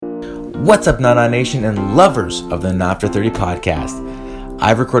What's up, Nana Nation and lovers of the Not After 30 podcast?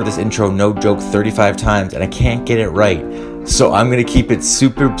 I've recorded this intro, no joke, 35 times and I can't get it right. So I'm going to keep it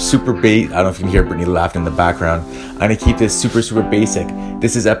super basic. I don't know if you can hear Brittany laughing in the background. I'm going to keep this super basic.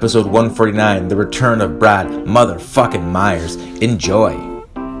 This is episode 149, the return of Brad motherfucking Myers. Enjoy.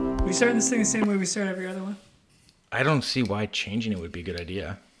 We starting this thing the same way we start every other one? I don't see why changing it would be a good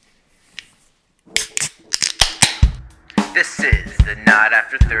idea. This is the Not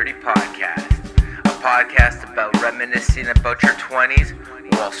After 30 podcast, a podcast about reminiscing about your 20s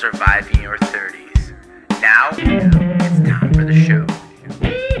while surviving your 30s. Now, it's time for the show.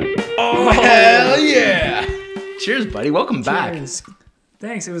 Oh, hell yeah! Cheers, buddy. Welcome back.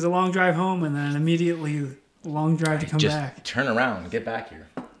 Thanks. It was a long drive home and then immediately a long drive to come back. Just turn around and get back here.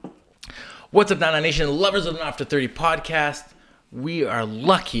 What's up, Nana Nation? Lovers of the Not After 30 podcast. We are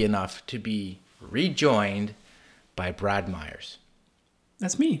lucky enough to be rejoined by Brad Myers.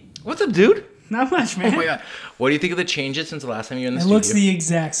 That's me. What's up, dude? Not much, man. Oh my god. What do you think of the changes since the last time you were in the studio? It looks the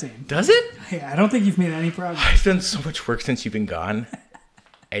exact same. Does it? Yeah, I don't think you've made any progress. I've done so much work since you've been gone.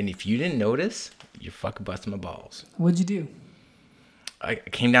 And if you didn't notice, you're fucking busting my balls. What'd you do? I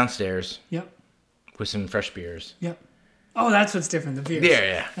came downstairs. Yep. With some fresh beers. Yep. Oh, that's what's different, the beers.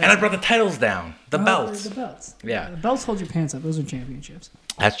 Yeah. And I brought the titles down. The belts. The belts. Yeah. The belts hold your pants up. Those are championships.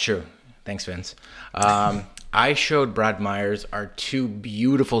 That's true. Thanks, Vince. I showed Brad Myers our two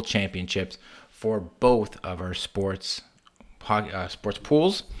beautiful championships for both of our sports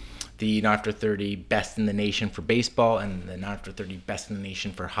pools. The Not After 30 Best in the Nation for baseball and the Not After 30 Best in the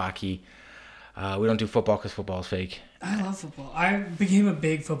Nation for hockey. We don't do football because football is fake. I love football. I became a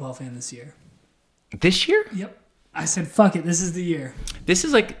big football fan this year. This year? Yep. I said, fuck it. This is the year. This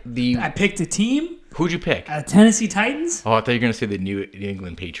is like the... I picked a team. Who'd you pick? Tennessee Titans. Oh, I thought you were going to say the New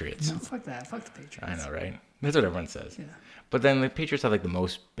England Patriots. No, fuck that. Fuck the Patriots. I know, right? That's what everyone says. Yeah. But then the Patriots have like the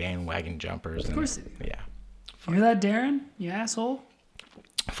most bandwagon jumpers. Of course they do. Yeah. Hear that, Darren? You asshole?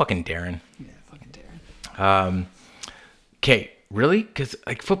 Fucking Darren. Yeah, fucking Darren. Okay, really? Because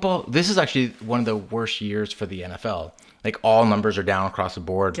like football, this is actually one of the worst years for the NFL. Like all numbers are down across the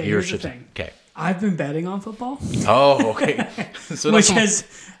board. Okay, here's the thing. Okay. I've been betting on football. Oh, okay. So which has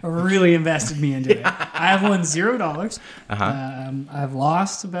really invested me into it. I have won $0. I've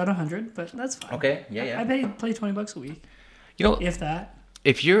lost about 100, but that's fine. Okay, yeah. I play $20 a week. You know, if that.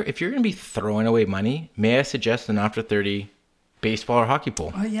 If you're gonna be throwing away money, may I suggest an After 30 baseball or hockey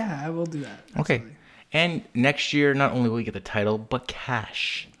pool? Oh yeah, I will do that. Okay. Absolutely. And next year, not only will you get the title, but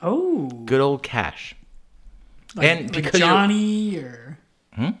cash. Oh. Good old cash. Like because Johnny or.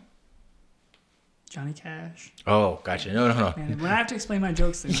 Johnny Cash. Oh, gotcha. No. Man, when I have to explain my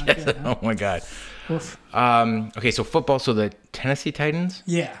jokes, they're not Yes. good. Huh? Oh my god. Oof. Okay, so football. So the Tennessee Titans.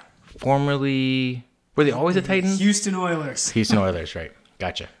 Yeah. Formerly, were they always the Titans? Houston Oilers. Houston Oilers, right?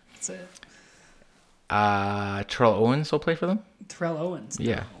 Gotcha. That's it. Terrell Owens still play for them? Terrell Owens.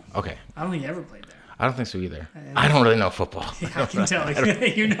 No. Yeah. Okay. I don't think he ever played there. I don't think so either. I don't really know football. Yeah, I can tell.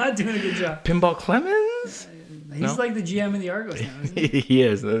 You're not doing a good job. Pinball Clemens? He's like the GM of the Argos now, isn't he? He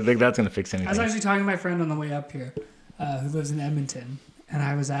is. I think that's going to fix anything. I was actually talking to my friend on the way up here who lives in Edmonton, and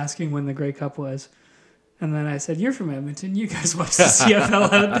I was asking when the Grey Cup was. And then I said, "You're from Edmonton. You guys watch the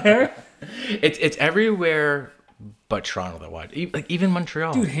CFL out there?" It's everywhere but Toronto that watch. Like even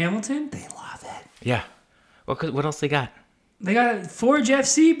Montreal. Dude, Hamilton, they love it. Yeah. Well, what else they got? They got Forge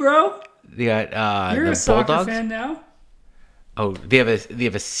FC, bro. They got You're the a soccer Bulldogs fan now. Oh, they have a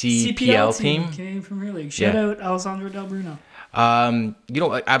CPL team. Canadian Premier League. Shout out Alessandro Del Bruno. You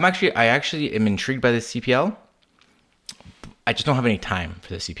know, I actually am intrigued by the CPL. I just don't have any time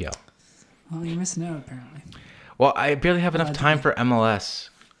for the CPL. Well, you're missing out apparently. Well, I barely have enough time for MLS.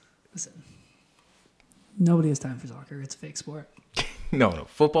 Listen, nobody has time for soccer. It's a fake sport. No,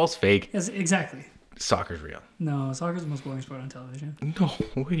 football's fake. Yes, exactly. Soccer's real. No, soccer's the most boring sport on television.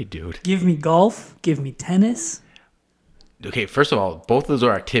 No way, dude. Give me golf. Give me tennis. Okay, first of all, both of those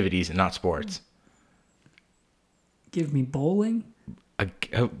are activities and not sports. Give me bowling.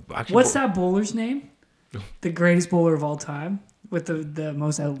 Actually, What's that bowler's name? The greatest bowler of all time with the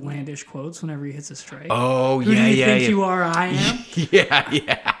most outlandish quotes whenever he hits a strike. Oh, Who yeah, do you think yeah. you are? I am?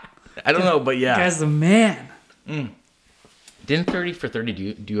 Yeah. I don't know, but yeah. Guy's the man. Didn't 30 for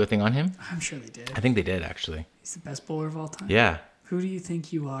 30 do a thing on him? I'm sure they did. I think they did, actually. He's the best bowler of all time. Yeah. Who do you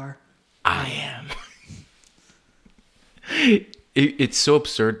think you are? I am. It's so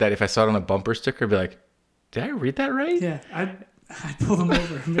absurd that if I saw it on a bumper sticker, I'd be like, did I read that right? Yeah, I'd pull them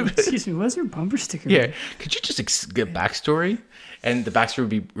over. And be like, excuse me, what's your bumper sticker? Yeah. Could you just get backstory? And the backstory would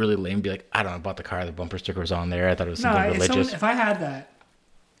be really lame. Be like, I don't know about the car. The bumper sticker was on there. I thought it was something religious. If I had that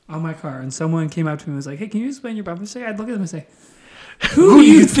on my car and someone came up to me and was like, hey, can you explain your bumper sticker? I'd look at them and say, Who do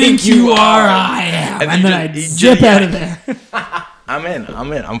you think you are? I am. And then I'd zip out of there. I'm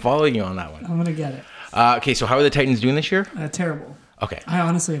in. I'm following you on that one. I'm going to get it. Okay, so how are the Titans doing this year? Terrible. Okay. I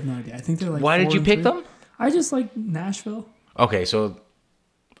honestly have no idea. I think they're like. Why did you pick them? I just like Nashville. Okay, so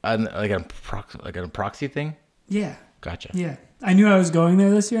like a proxy thing? Yeah. Gotcha. Yeah. I knew I was going there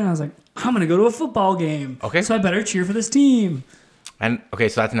this year, and I was like, I'm going to go to a football game. Okay. So I better cheer for this team. And okay,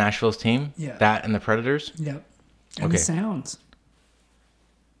 so that's Nashville's team? Yeah. That and the Predators? Yep. And Okay. the Sounds.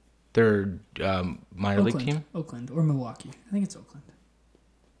 Their minor league team? Oakland or Milwaukee. I think it's Oakland.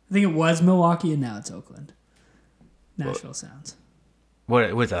 I think it was Milwaukee, and now it's Oakland. Nashville Sounds. What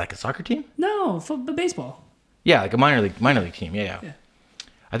is that, like a soccer team? No, baseball. Yeah, like a minor league team. Yeah.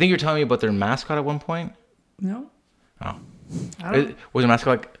 I think you were telling me about their mascot at one point. No. Oh. I don't. Was their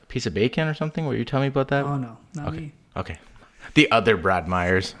mascot like a piece of bacon or something? Were you telling me about that? Oh no, not me. Okay. The other Brad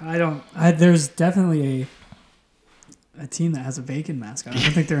Myers. I don't. There's definitely a team that has a bacon mascot. I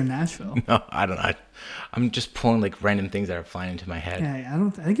don't think they're in Nashville. No, I don't know. I'm just pulling like random things that are flying into my head. Yeah, I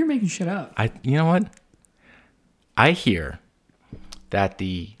think you're making shit up. You know what? I hear that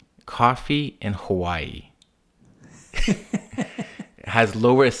the coffee in Hawaii has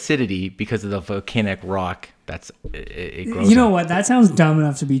lower acidity because of the volcanic rock it grows. You know what? That sounds dumb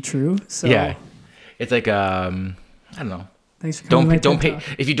enough to be true. So Yeah, it's like I don't know. Thanks for coming. Don't pay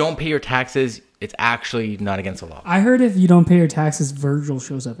if you don't pay your taxes. It's actually not against the law. I heard if you don't pay your taxes, Virgil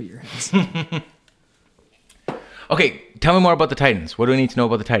shows up at your house. Okay, tell me more about the Titans. What do I need to know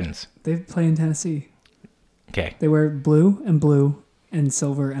about the Titans? They play in Tennessee. Okay. They wear blue and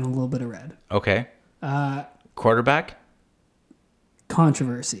silver and a little bit of red. Okay. Quarterback?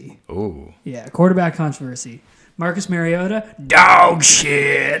 Controversy. Ooh. Yeah, quarterback controversy. Marcus Mariota, dog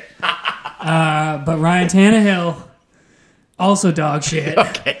shit. But Ryan Tannehill, also dog shit.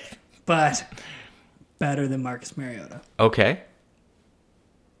 Okay. But better than Marcus Mariota. Okay.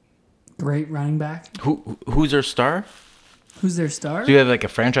 Great running back. Who's their star? Who's their star? Do you have like a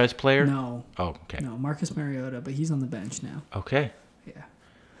franchise player? No. Oh, okay. No, Marcus Mariota, but he's on the bench now. Okay. Yeah.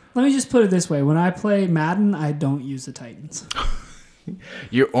 Let me just put it this way. When I play Madden, I don't use the Titans.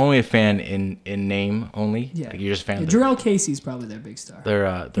 You're only a fan in name only? Yeah. Like you're just a fan of Jarrell Casey's probably their big star.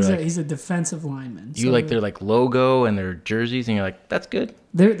 He's a defensive lineman. You like their like logo and their jerseys and you're like, that's good.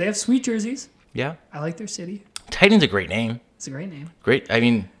 They have sweet jerseys. Yeah. I like their city. Titan's a great name. It's a great name. Great. I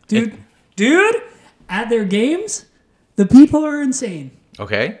mean, Dude, at their games, the people are insane.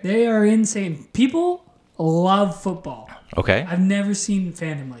 Okay. They are insane. People love football. Okay. I've never seen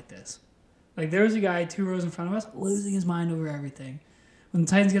fandom like this. Like, there was a guy 2 rows in front of us losing his mind over everything. When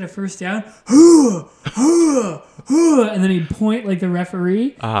the Titans get a first down, and then he'd point like the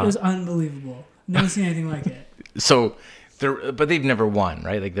referee. It was unbelievable. Never seen anything like it. So, but they've never won,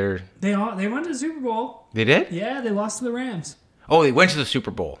 right? Like They went to the Super Bowl. They did? Yeah, they lost to the Rams. Oh, they went to the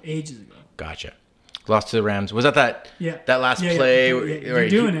Super Bowl. Ages ago. Gotcha. Lost to the Rams. Was that Yeah. that last play? You're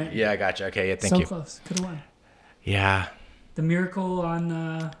doing it. Yeah, gotcha. Okay, yeah, thank you. So close. Could have won. Yeah. The Miracle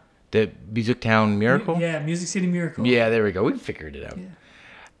on... The Music Town Miracle? Yeah, Music City Miracle. Yeah, there we go. We figured it out. Yeah.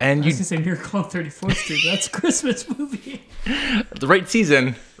 And I was going to say Miracle on 34th Street. That's a Christmas movie. The right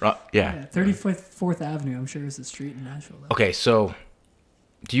season. Yeah. 34th Avenue, I'm sure, is the street in Nashville. Though. Okay, so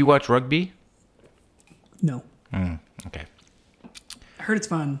do you watch rugby? No. Okay. I heard it's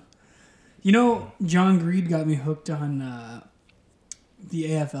fun. You know, John Greed got me hooked on the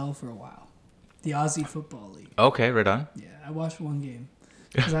AFL for a while. The Aussie Football League. Okay, right on. Yeah, I watched one game.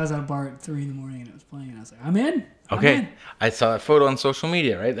 Because I was at a bar at 3 in the morning and it was playing. And I was like, I'm in. Okay. I'm in. I saw that photo on social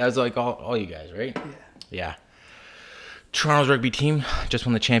media, right? That was like all you guys, right? Yeah. Yeah. Toronto's rugby team just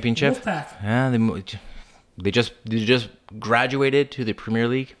won the championship. Wolfpack. Yeah, they just graduated to the Premier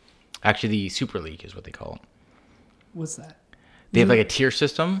League. Actually, the Super League is what they call it. What's that? They have like a tier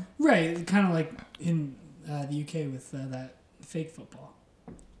system. Right, kind of like in the UK with that fake football.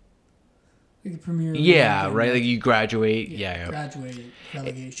 Like the Premier League. Yeah, right. Like you graduate. Yeah. Graduate,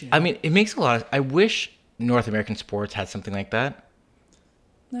 relegation. I mean, it makes a lot of... I wish North American sports had something like that.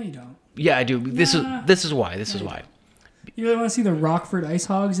 No, you don't. Yeah, I do. This is why. This is why. You really want to see the Rockford Ice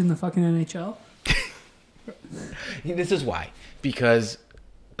Hogs in the fucking NHL? This is why. Because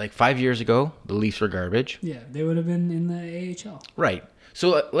like 5 years ago, the Leafs were garbage. Yeah, they would have been in the AHL. Right.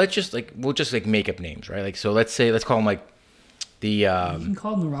 So let's just we'll just make up names, right? Like, so let's call them like the... You can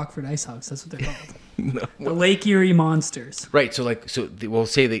call them the Rockford Ice Hogs. That's what they're called. The Lake Erie Monsters. Right. So we'll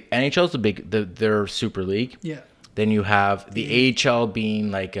say the NHL is their Super League. Yeah. Then you have the AHL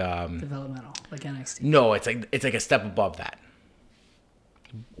being like... developmental, like NXT. No, it's like a step above that.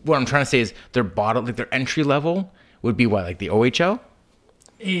 What I'm trying to say is their bottom, like their entry level would be what, like the OHL?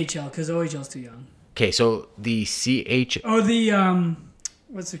 AHL, because OHL's too young. Okay, so the Oh, the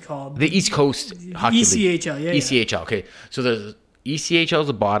what's it called? the East Coast Hockey League. ECHL, yeah. ECHL. Okay, so there's ECHL is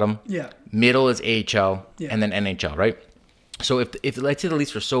the bottom. Yeah. Middle is AHL, Yeah. and then NHL, right? So if let's say the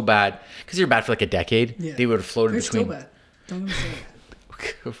Leafs were so bad, because they were bad for like a decade, Yeah. they would have floated They're between. still bad. Don't get me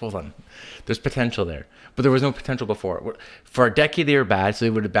started. Hold on. There's potential there. But there was no potential before. For a decade, they were bad, so they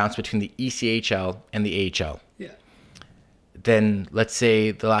would have bounced between the ECHL and the AHL. Yeah. Then, let's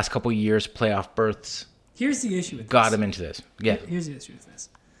say the last couple of years, playoff berths Here's the issue with got this. them into this. Yeah, Here's the issue with this.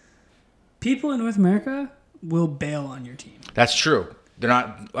 People in North America will bail on your team. that's true. They're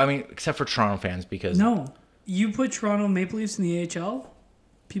not, I mean, except for Toronto fans, because No. You put Toronto Maple Leafs in the AHL,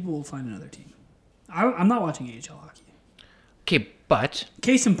 people will find another team. I'm not watching AHL hockey. Okay, but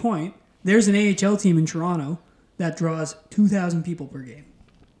Case in point, there's an AHL team in Toronto that draws 2,000 people per game.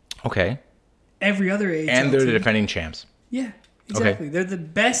 okay, Every other AHL and they're the team, defending champs. yeah, exactly. They're the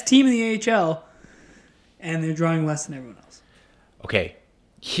best team in the AHL, and they're drawing less than everyone else. Okay,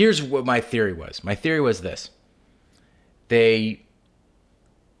 here's what my theory was. My theory was this: they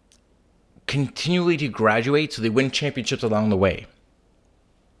continually to graduate, so they win championships along the way.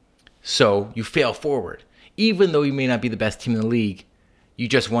 So you fail forward, even though you may not be the best team in the league. You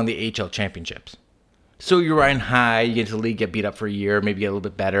just won the AHL championships. So you're riding high, you get into the league, get beat up for a year, maybe get a little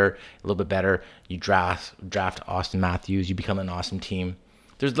bit better. You draft Austin Matthews, you become an awesome team.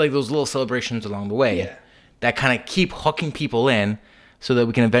 There's like those little celebrations along the way Yeah. that kind of keep hooking people in so that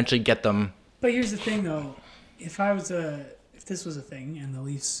we can eventually get them. But here's the thing, though: if this was a thing and the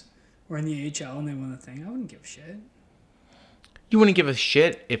Leafs were in the AHL and they won the thing, I wouldn't give a shit. You wouldn't give a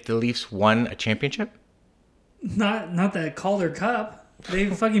shit if the Leafs won a championship? Not the Calder Cup. They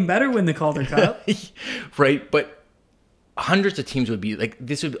fucking better win the Calder Cup. Right, but hundreds of teams would be like,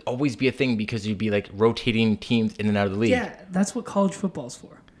 this would always be a thing because you'd be like rotating teams in and out of the league. Yeah, that's what college football's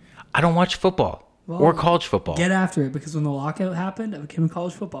for. I don't watch football or college football. Get after it, because when the lockout happened, I became a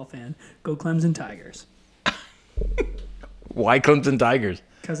college football fan. Go Clemson Tigers. Why Clemson Tigers?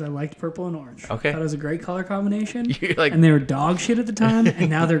 Because I liked purple and orange. Okay. Thought it was a great color combination. You're like- and they were dog shit at the time, and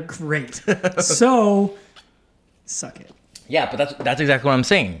now they're great. So, suck it. Yeah, but that's exactly what I'm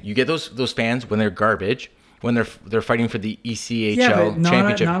saying. You get those fans when they're garbage, when they're fighting for the ECHL Yeah, but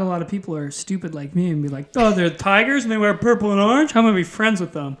championship. not a lot of people are stupid like me and be like, oh, they're Tigers and they wear purple and orange? I'm going to be friends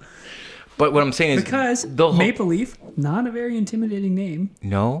with them. But what I'm saying is Because they'll Maple Leaf, not a very intimidating name.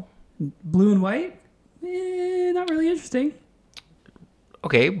 No. Blue and white, not really interesting.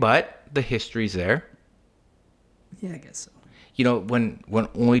 Okay, but the history's there. Yeah, I guess so. You know, when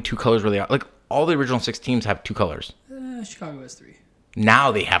only two colors really are, like all the original 6 teams have 2 colors. Chicago has 3.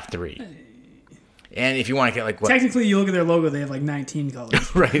 Now they have 3. And if you want to get like what Technically, you look at their logo, they have like 19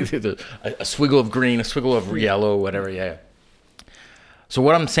 colors. right, a swiggle of green, a swiggle of yellow, whatever. Yeah. So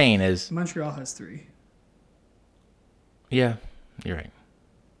what I'm saying is, Montreal has 3. yeah, you're right.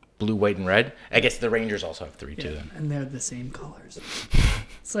 Blue, white, and red. I guess the Rangers also have 3 too. Yeah, Then and they're the same colors.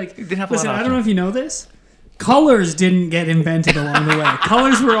 It's like, didn't have a lot listen, of I don't know options. if you know this. Colors didn't get invented along the way.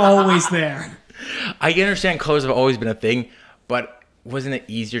 Colors were always there. I understand colors have always been a thing, but wasn't it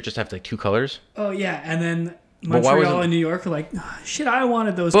easier just to have like 2 colors? Oh, yeah. And then But why Montreal wasn't- and New York are like, "Ah, shit, I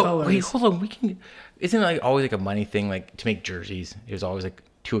wanted those But colors. wait, hold on. Isn't it like always like a money thing? Like to make jerseys, it was always like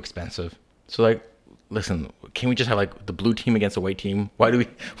too expensive. So like, listen, can we just have like the blue team against the white team? Why do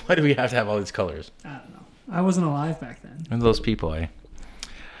we have to have all these colors? I don't know. I wasn't alive back then. And those people, eh?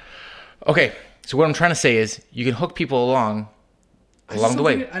 Okay, so what I'm trying to say is you can hook people along the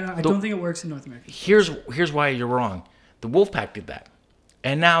way. I don't think it works in North America. Here's why you're wrong. The Wolfpack did that.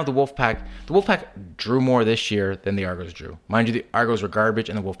 And now the Wolfpack drew more this year than the Argos drew. Mind you, the Argos were garbage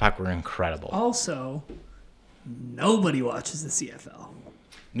and the Wolfpack were incredible. Also, nobody watches the CFL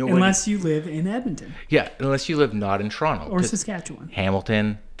Nobody- unless you live in Edmonton Yeah, unless you live not in Toronto. or 'Cause Saskatchewan.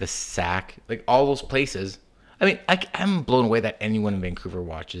 Hamilton, the Sac, like all those places. I mean, I'm blown away that anyone in Vancouver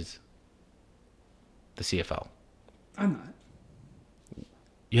watches the CFL. I'm not.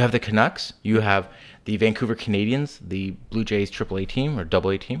 You have the Canucks. You have the Vancouver Canadians, the Blue Jays AAA team or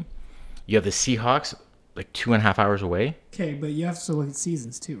AA team. You have the Seahawks, like 2.5 hours away. Okay, but you have to look at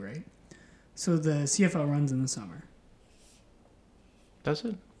seasons too, right? So the CFL runs in the summer. Does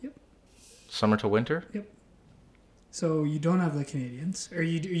it? Yep. Summer to winter? Yep. So you don't have the Canadians, or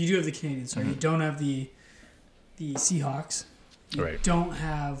you do have the Canadians. Sorry, you don't have the Seahawks. You Right. don't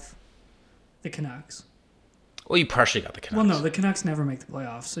have the Canucks. Well, you partially got the Canucks. Well, no, the Canucks never make the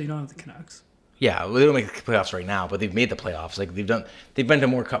playoffs, so you don't have the Canucks. Yeah, well, they don't make the playoffs right now, but they've made the playoffs. Like they've been to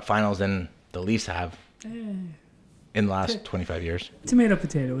more Cup finals than the Leafs have in the last 25 years. Tomato,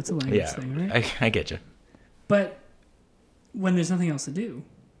 potato. It's a language Yeah, thing, right? I get you. But when there's nothing else to do,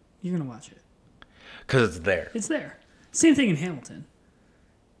 you're gonna watch it. Because it's there. It's there. Same thing in Hamilton.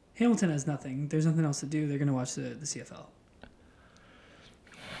 Hamilton has nothing. There's nothing else to do. They're going to watch the CFL.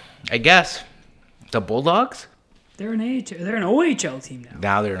 I guess. The Bulldogs? They're an OHL team now.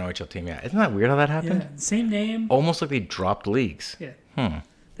 Now they're an OHL team, yeah. Isn't that weird how that happened? Yeah, same name. Almost like they dropped leagues. Yeah.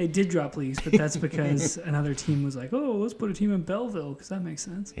 They did drop leagues, but that's because another team was like, oh, let's put a team in Belleville, because that makes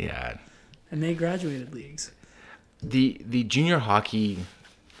sense. Yeah. And they graduated leagues. The junior hockey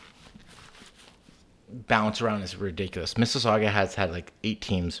bounce around is ridiculous. Mississauga has had like 8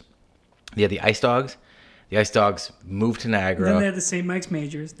 teams. They had the Ice Dogs. The Ice Dogs moved to Niagara. And then they had the St. Mike's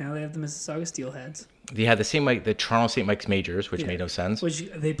Majors. Now they have the Mississauga Steelheads. They had the Toronto St. Mike's Majors, which made no sense. Which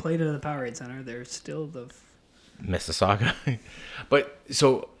they played at the Powerade Center. They're still the... Mississauga. But,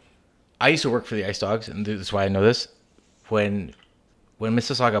 so, I used to work for the Ice Dogs, and this is why I know this. When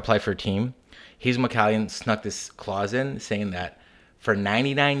Mississauga applied for a team, Hazel McCallion snuck this clause in saying that for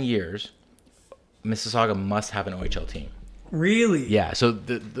 99 years, Mississauga must have an OHL team. Really? Yeah, so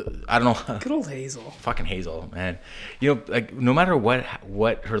I don't know. Good old Hazel. Fucking Hazel, man. You know, like no matter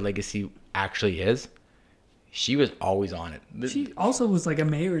what her legacy actually is, she was always on it. She also was like a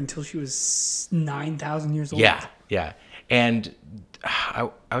mayor until she was 9,000 years old. Yeah. And I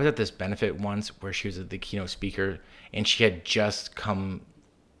was at this benefit once where she was the keynote speaker, and she had just become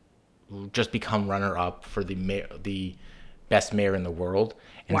runner up for the best mayor in the world.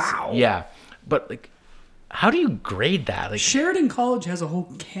 And wow. Yeah, but like, how do you grade that? Like, Sheridan College has a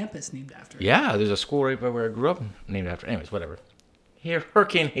whole campus named after her. Yeah, there's a school right by where I grew up named after. Anyways, whatever. Here,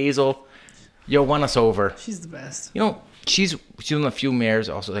 Hurricane Hazel, you won us over. She's the best. You know, she's one of the few mayors.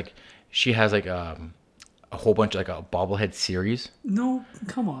 Also, like, she has like a whole bunch of like a bobblehead series. No,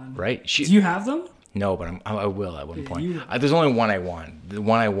 come on. Right? Do you have them? No, but I will at one point. You There's only one I want. The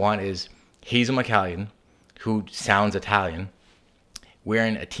one I want is Hazel McCallion, who sounds Italian,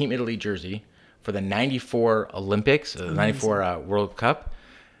 wearing a Team Italy jersey for the 94 Olympics, the 94 World Cup.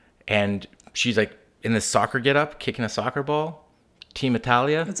 And she's like in the soccer getup, kicking a soccer ball. Team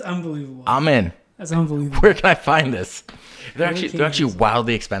Italia. That's unbelievable. I'm in. That's unbelievable. Where can I find this? They're actually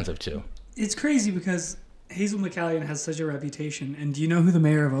wildly expensive too. It's crazy because Hazel McCallion has such a reputation. And do you know who the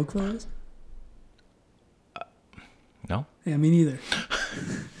mayor of Oakville is? No. Yeah, me neither.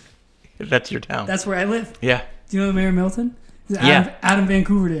 That's your town. That's where I live. Yeah. Do you know the mayor of Milton? Yeah. Adam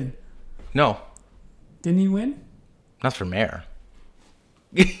Vancouver did. No. Didn't he win? Not for mayor.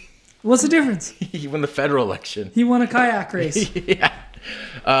 What's the difference? He won the federal election. He won a kayak race. Yeah.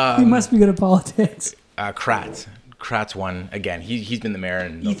 He must be good at politics. Kratz won again. He's been the mayor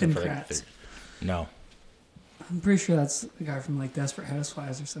in Ethan for Kratz. No. I'm pretty sure that's the guy from like Desperate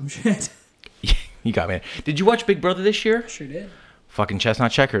Housewives or some shit. You got me. Did you watch Big Brother this year? Sure did. Fucking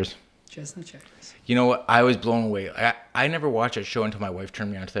Chestnut Checkers. Chestnut Checkers. You know what? I was blown away. I never watched that show until my wife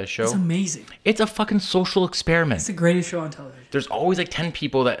turned me on to that show. It's amazing. It's a fucking social experiment. It's the greatest show on television. There's always like 10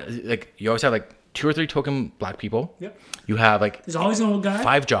 people that like you always have like 2 or 3 token black people. Yep. You have like there's always an old guy.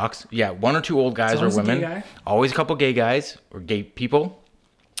 5 jocks. Yeah, 1 or 2 old guys or women. A gay guy. Always a couple gay guys or gay people.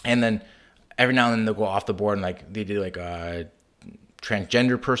 And then every now and then they'll go off the board and like they did like a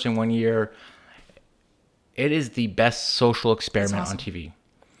transgender person one year. It is the best social experiment on TV.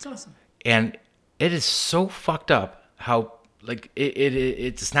 It's awesome. And it is so fucked up how like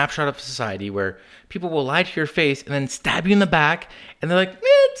it's a snapshot of society where people will lie to your face and then stab you in the back and they're like,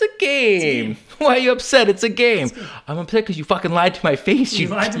 it's a game. Why are you upset? It's a game. I'm upset because you fucking lied to my face. You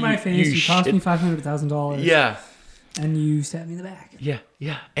lied to my face. You cost me $500,000. Yeah. And you stabbed me in the back. Yeah.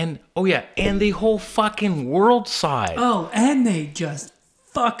 And and the whole fucking world saw it. Oh, and they just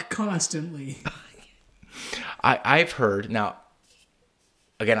fuck constantly. I've heard, now,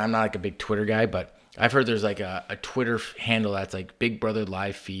 again, I'm not like a big Twitter guy, but I've heard there's like a Twitter handle that's like Big Brother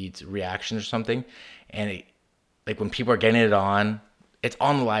live feeds reactions or something. And like when people are getting it on, it's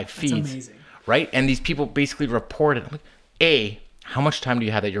on the live feeds. That's amazing. Right? And these people basically report it. I'm like, how much time do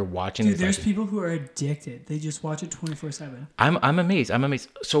you have that you're watching Dude, this? there's people who are addicted. They just watch it 24/7. I'm amazed.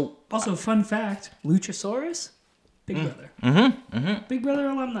 So also, fun fact, Luchasaurus, Big Brother. Big Brother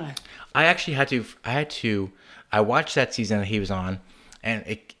alumni. I actually had to I watched that season that he was on, and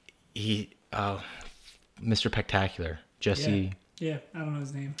Mr. Spectacular, Jesse. Yeah, I don't know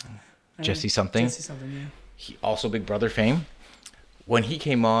his name. Jesse something. Yeah. He also Big Brother fame. When he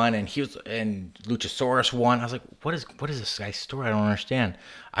came on and Luchasaurus won, I was like, what is this guy's story? I don't understand.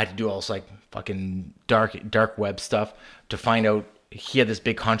 I had to do all this like fucking dark web stuff to find out he had this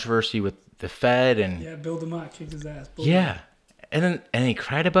big controversy with the Fed and Bill DeMott kicked his ass. And he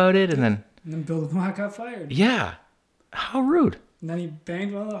cried about it and then Bill DeMott got fired. Yeah. How rude. And then he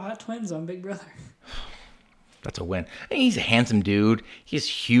banged one of the hot twins on Big Brother. That's a win. And he's a handsome dude. He's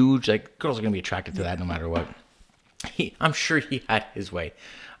huge. Like, girls are gonna be attracted to that no matter what. I'm sure he had his way.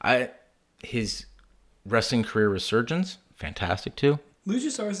 His wrestling career resurgence, fantastic too.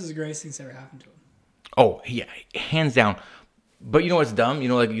 Luchasaurus is the greatest thing that's ever happened to him. Oh, yeah, hands down. But you know what's dumb? You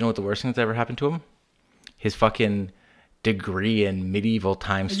know what the worst thing that's ever happened to him? His fucking degree in medieval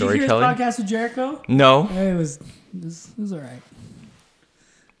time storytelling. Did you hear his podcast with Jericho? No. It was all right.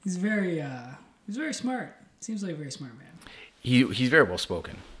 He's very smart. Seems like a very smart man. He's very well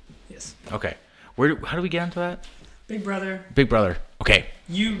spoken. Yes. Okay. How do we get into that? Big Brother. Big Brother. Okay.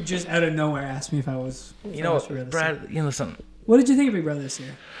 You just out of nowhere asked me if I was. Brad. Listen. What did you think of Big Brother this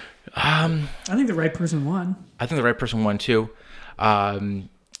year? I think the right person won. I think the right person won too.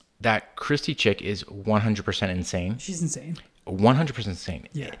 That Christy chick is 100% insane. She's insane. 100% insane.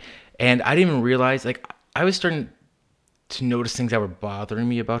 Yeah. And I didn't even realize, like, I was starting to notice things that were bothering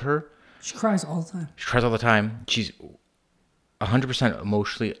me about her. She cries all the time. She cries all the time. She's 100%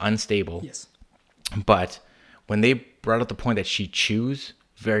 emotionally unstable. Yes. But when they brought up the point that she chews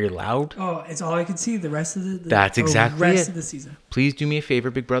very loud. Oh, it's all I could see the rest of the that's exactly rest it. of the season. Please do me a favor,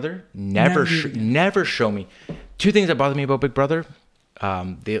 Big Brother. Never show me. Two things that bother me about Big Brother.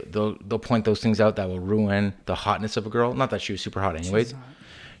 They'll point those things out that will ruin the hotness of a girl. Not that she was super hot anyways.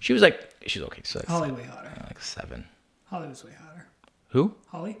 She's okay. So like, Holly way hotter. Like 7. Holly was way hotter. Who?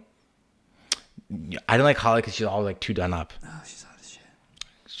 Holly? I don't like Holly because she's all like too done up. Oh, she's hot as shit.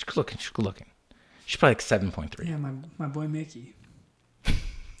 She's good looking. She's probably like 7.3. Yeah, my boy Mickey.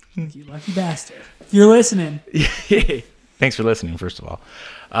 You lucky bastard. If you're listening. Thanks for listening, first of all.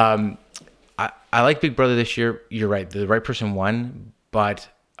 I like Big Brother this year. You're right. The right person won, but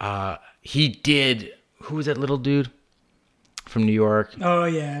he did. Who was that little dude from New York? Oh,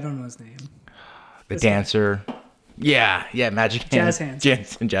 yeah. I don't know his name. The dancer. Yeah, Magic Jazz Hands.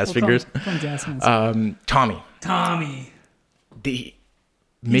 Hands. Jazz Fingers. Call him Jazz Hands. Tommy.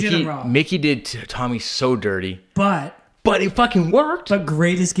 Mickey did Tommy so dirty. But it fucking worked. But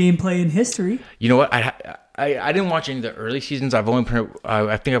greatest gameplay in history. You know what? I didn't watch any of the early seasons. I've only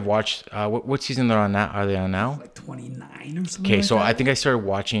I think I've watched what season they're on now? Are they on now? Like 29 or something. Okay, like so that. I think I started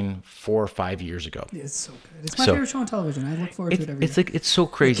watching 4 or 5 years ago. Yeah, it's so good. It's my favorite show on television. I look forward to it every day. It's so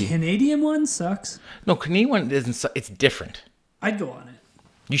crazy. The Canadian one sucks. No, Canadian one isn't. It's different. I'd go on it.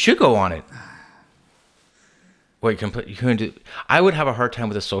 You should go on it. Wait, you couldn't do. I would have a hard time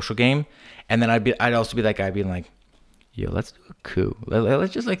with a social game, and then I'd also be that guy being like, yo, let's do a coup.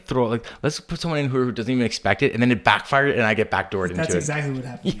 Let's just like let's put someone in who doesn't even expect it, and then it backfired, and I get backdoored into it. That's exactly what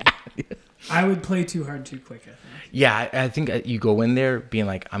happened. Yeah. I would play too hard too quick, I think. Yeah, I think you go in there being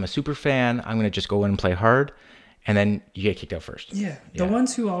like, I'm a super fan. I'm going to just go in and play hard, and then you get kicked out first. Yeah. The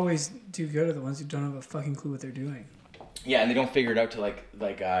ones who always do good are the ones who don't have a fucking clue what they're doing. Yeah, and they don't figure it out till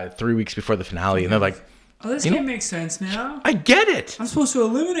like 3 weeks before the finale, and they're like, oh, this can't make sense now. I get it. I'm supposed to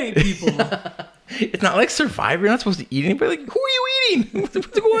eliminate people. It's not like Survivor. You're not supposed to eat anybody. Like, who are you eating? What's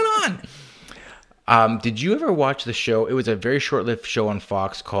going on? Did you ever watch the show? It was a very short-lived show on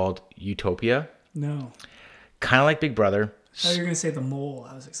Fox called Utopia. No. Kind of like Big Brother. I thought you were going to say The Mole.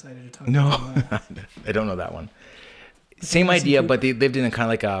 I was excited to talk about The Mole. I don't know that one. Same idea, but they lived in a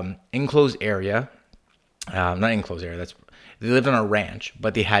kind of like enclosed area. Not enclosed area. They lived on a ranch,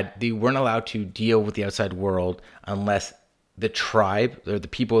 but they weren't allowed to deal with the outside world unless the tribe or the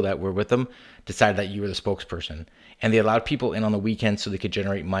people that were with them decided that you were the spokesperson. And they allowed people in on the weekends so they could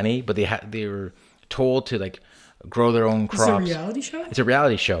generate money, but they were told to like grow their own crops. It's a reality show? It's a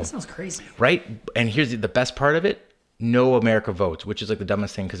reality show. That sounds crazy. Right? And here's the best part of it. No America votes, which is like the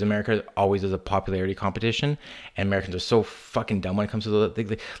dumbest thing because America always does a popularity competition, and Americans are so fucking dumb when it comes to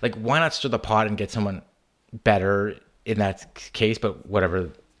the like. Why not stir the pot and get someone better in that case? But whatever.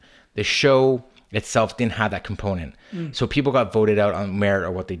 The show itself didn't have that component, so people got voted out on merit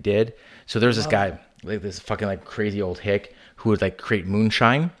or what they did. So there's this guy, like this fucking like crazy old hick who would like create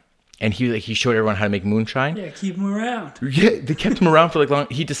moonshine. And he showed everyone how to make moonshine. Yeah, keep him around. Yeah, they kept him around for like long.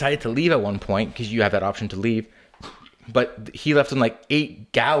 He decided to leave at one point because you have that option to leave. But he left them like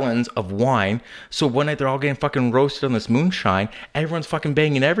 8 gallons of wine. So one night they're all getting fucking roasted on this moonshine. Everyone's fucking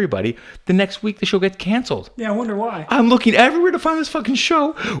banging everybody. The next week the show gets canceled. Yeah, I wonder why. I'm looking everywhere to find this fucking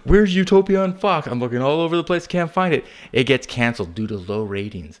show. Where's Utopia on Fox? I'm looking all over the place. Can't find it. It gets canceled due to low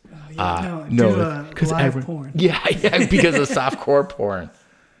ratings. No, because live porn. Yeah, because of softcore porn.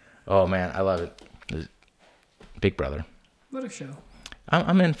 Oh man, I love it. Big Brother. What a show.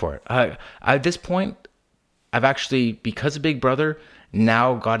 I'm in for it. At this point, I've actually, because of Big Brother,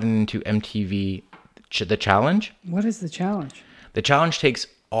 now gotten into MTV The Challenge. What is The Challenge? The Challenge takes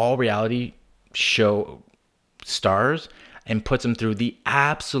all reality show stars and puts them through the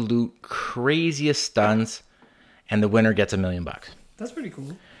absolute craziest stunts and the winner gets $1 million. That's pretty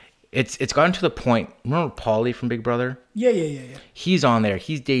cool. It's gotten to the point. Remember Paulie from Big Brother? Yeah. He's on there.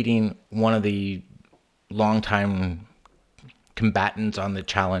 He's dating one of the longtime combatants on the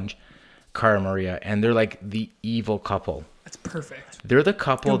challenge, Cara Maria, and they're like the evil couple. That's perfect. They're the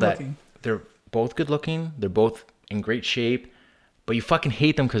couple Good that looking. they're both good looking. They're both in great shape, but you fucking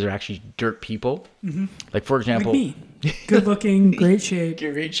hate them because they're actually dirt people. Mm-hmm. Like, for example, Like me. Good looking, great shape.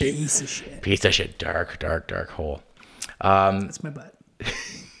 Great shape. Piece of shit. Piece of shit. Dark hole. That's my butt.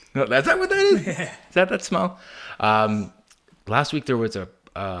 No, that's not what that is. Is that smell? Last week there was a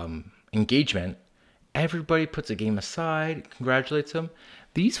engagement. Everybody puts a game aside, congratulates them.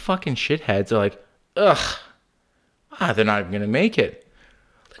 These fucking shitheads are like, ugh, they're not even gonna make it.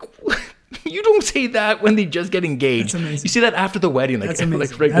 Like, you don't say that when they just get engaged. That's amazing. You say that after the wedding. Like, That's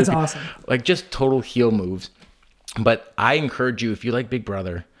amazing. Like, That's awesome. Like, just total heel moves. But I encourage you, if you like Big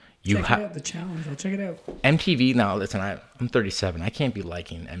Brother, you Check it out, the challenge. I'll check it out. MTV. Now, listen, I'm 37. I can't be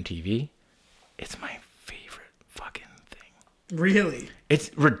liking MTV. It's my favorite fucking thing. Really?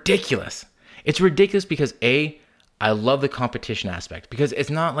 It's ridiculous. It's ridiculous because I love the competition aspect, because it's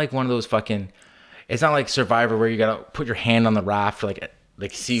not like one of those fucking, it's not like Survivor where you gotta put your hand on the raft for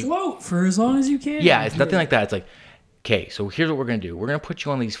like see. Float for as long as you can. Yeah, it's nothing like that. It's like, okay, so here's what we're gonna do. We're gonna put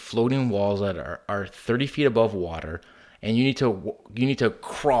you on these floating walls that are 30 feet above water, and you need to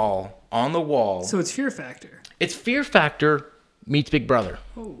crawl on the wall. So it's Fear Factor. It's Fear Factor meets Big Brother.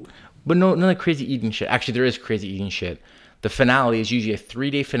 Oh. But no, none of the crazy eating shit. Actually, there is crazy eating shit. The finale is usually a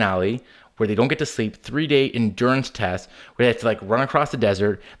 3-day finale where they don't get to sleep, 3-day endurance test where they have to like run across the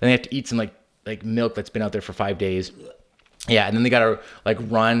desert. Then they have to eat some like milk that's been out there for 5 days. Yeah, and then they gotta like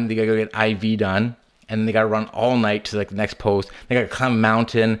run. They gotta go get IV done, and then they gotta run all night to like the next post. They gotta climb a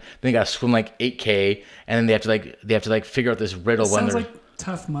mountain. Then they gotta swim like 8K, and then they have to figure out this riddle. Sounds like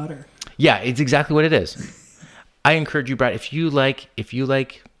Tough Mudder. Yeah, it's exactly what it is. I encourage you, Brad, if you like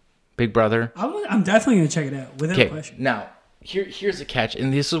Big Brother, I'm definitely gonna check it out without question. Now, here's the catch,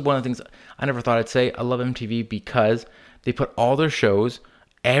 and this is one of the things I never thought I'd say. I love MTV because they put all their shows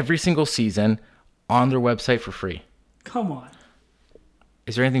every single season on their website for free. Come on.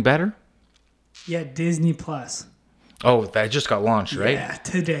 Is there anything better? Yeah, Disney Plus. Oh, that just got launched, right? Yeah,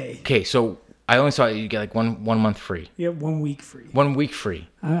 today. Okay, so I only saw you get like one month free. You have 1 week free. 1 week free.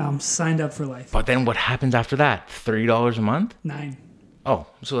 I'm signed up for life. But then what happens after that? $30 a month? 9. Oh,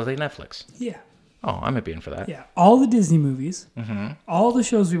 so that's like Netflix. Yeah. Oh, I might be in for that. Yeah. All the Disney movies. Mm-hmm. All the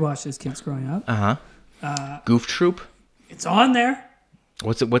shows we watched as kids growing up. Goof Troop. It's on there.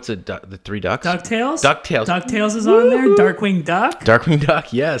 What's it? The Three Ducks. DuckTales. DuckTales. DuckTales is on there. Darkwing Duck. Darkwing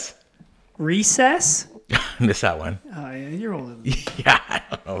Duck. Yes. Recess. Missed that one. Oh yeah, you're older than me. Yeah, I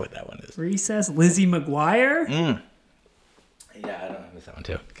don't know what that one is. Recess. Lizzie McGuire. Yeah, I don't miss that one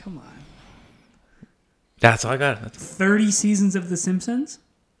too. Come on. That's all I got. 30 seasons of The Simpsons.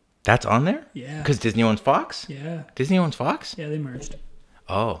 That's on there? Yeah. Because Disney owns Fox? Yeah. Disney owns Fox? Yeah, they merged.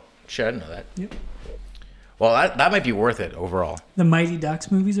 Oh, shit, I didn't know that. Yep. Well, that might be worth it overall. The Mighty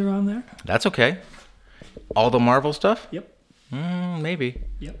Ducks movies are on there. That's okay. All the Marvel stuff? Yep. Maybe.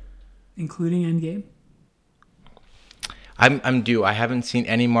 Yep. Including Endgame. I'm due. I haven't seen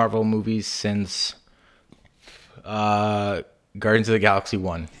any Marvel movies since Guardians of the Galaxy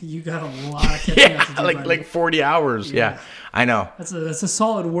 1. You got a lot of catching up to do, buddy. like 40 hours. Yeah, I know. That's a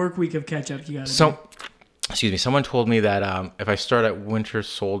solid work week of catch up you got to do. So, excuse me. Someone told me that if I start at Winter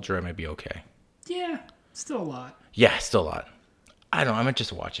Soldier, I might be okay. Yeah, still a lot. Yeah, still a lot. I don't know. I might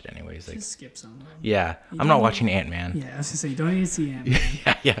just watch it anyways. Like, Just skip some of them. yeah, I'm not watching Ant-Man. Yeah, I was going to say, you don't need to see Ant-Man.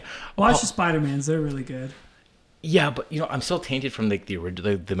 Yeah. Watch the Spider-Mans. They're really good. Yeah, but I'm still tainted from like the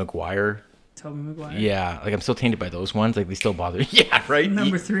original, the Maguire. Tobey Maguire. Yeah, like I'm still tainted by those ones. Like they still bother. Yeah, right.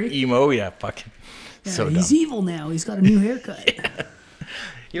 Number 3. Emo. Yeah, fucking. Yeah, So he's dumb. evil now. He's got a new haircut.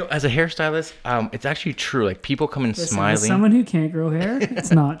 As a hairstylist, it's actually true. Like people come in Listen, smiling. as someone who can't grow hair,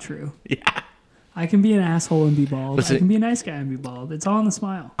 it's not true. Yeah. I can be an asshole and be bald. Listen, I can be a nice guy and be bald. It's all in the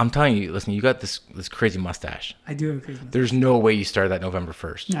smile. I'm telling you, listen, you got this crazy mustache. I do have a crazy mustache. There's no way you started that November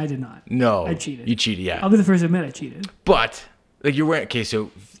 1st. I did not. No. I cheated. You cheated, yeah. I'll be the first to admit I cheated. But like you're wearing, okay,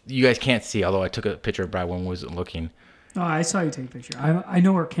 so you guys can't see, although I took a picture of Brad when I wasn't looking. Oh, I saw you take a picture. I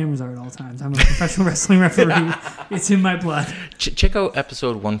know where cameras are at all times. I'm a professional wrestling referee. It's in my blood. Check out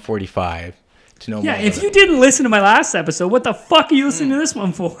episode 145 to know more. Yeah, if about you didn't listen to my last episode, what the fuck are you listening to this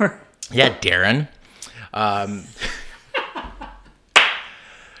one for? Yeah, Darren.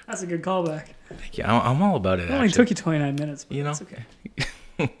 That's a good callback. Yeah, I'm all about it. It only took you 29 minutes, but that's okay.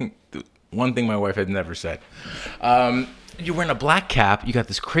 One thing my wife had never said. You're wearing a black cap. You got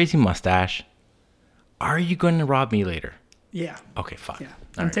this crazy mustache. Are you going to rob me later? Yeah. Okay, fine. Yeah.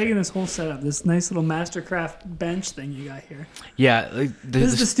 I'm taking this whole setup, this nice little Mastercraft bench thing you got here. Yeah,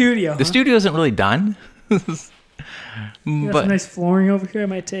 This is the studio. The studio isn't really done. You got some nice flooring over here I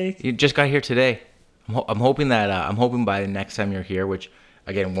might take. You just got here today. I'm hoping by the next time you're here, which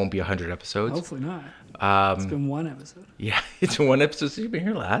again won't be 100 episodes. Hopefully not. It's been one episode. Yeah, it's one episode since you've been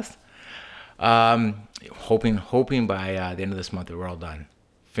here last. Hoping by the end of this month that we're all done.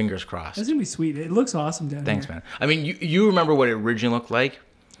 Fingers crossed. That's gonna be sweet. It looks awesome down Thanks, here. man. I mean, you remember what it originally looked like?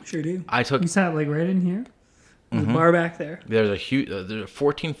 Sure do. You sat like right in here. There's a bar back there. There's a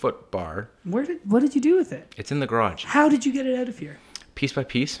 14-foot bar. What did you do with it? It's in the garage. How did you get it out of here? Piece by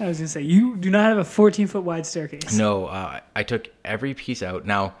piece. I was gonna say you do not have a 14-foot wide staircase. No, I took every piece out.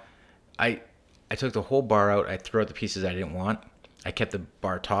 Now, I took the whole bar out. I threw out the pieces I didn't want. I kept the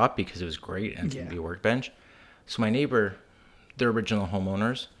bar top because it was great and it's gonna be a workbench. So my neighbor, the original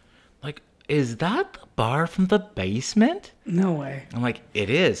homeowners, like, is that the bar from the basement? No way. I'm like, it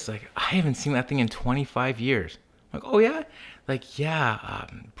is. Like, I haven't seen that thing in 25 years. I'm like, oh yeah? Like, yeah,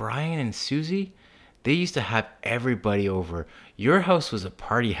 Brian and Susie, they used to have everybody over. Your house was a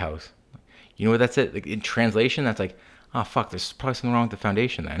party house. You know what that's it? Like, in translation, that's like, oh fuck, there's probably something wrong with the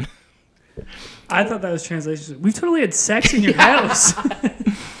foundation then. I thought that was translation. We totally had sex in your house. They're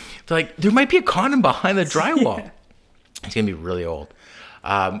like, there might be a condom behind the drywall. Yeah. It's gonna be really old.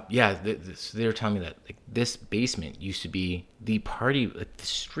 They were telling me that like this basement used to be the party, like the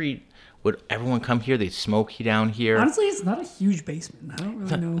street. Would everyone come here? They'd smoke down here. Honestly, it's not a huge basement. I don't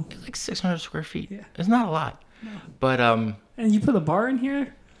really know. It's like 600 square feet. Yeah. It's not a lot. No. But and you put a bar in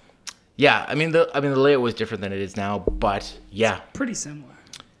here? Yeah, I mean the layout was different than it is now, but yeah. It's pretty similar.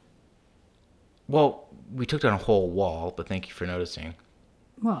 Well, we took down a whole wall, but thank you for noticing.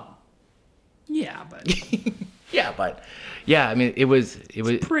 Well, yeah, but yeah, I mean it was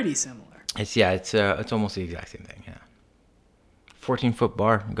pretty similar. It's almost the exact same thing. Yeah. 14-foot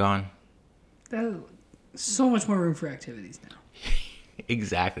bar gone. So much more room for activities now.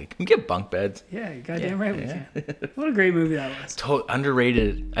 Exactly. Can we get bunk beds? Yeah, goddamn right we can. What a great movie that was.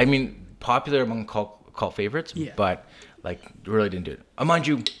 Underrated. I mean, popular among cult favorites, but like really didn't do it. Mind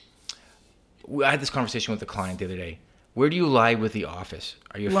you, I had this conversation with a client the other day. Where do you lie with The Office?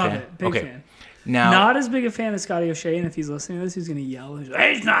 Are you a fan? Love it. Big fan. Now, not as big a fan as Scotty O'Shea, and if he's listening to this, he's going to yell.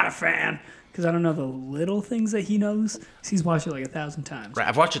 He's not a fan. Because I don't know the little things that he knows. He's watched it like 1,000 times. Right,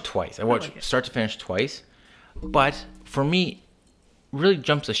 I've watched it twice. I watched start to finish twice. But for me, really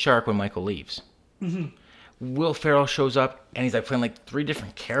jumps the shark when Michael leaves. Mm-hmm. Will Ferrell shows up, and he's like playing like 3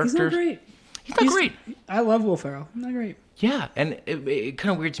 different characters. He's not great. He's not great. I love Will Ferrell. He's not great. Yeah, and it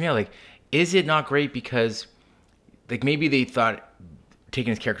kind of weirds me out. Like, is it not great because, like, maybe they thought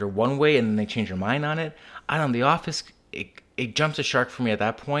taking his character one way and then they changed their mind on it? I don't know. The Office, it jumps the shark for me at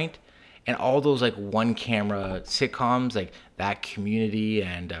that point. And all those like one camera sitcoms like that, Community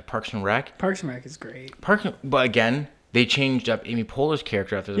and Parks and Rec. Parks and Rec is great. But again, they changed up Amy Poehler's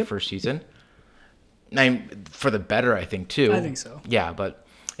character after the first season. For the better, I think too. I think so. Yeah, but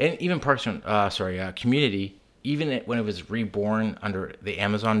and even Community, even when it was reborn under the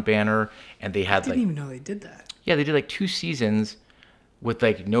Amazon banner, and they had I didn't even know they did that. Yeah, they did like 2 seasons with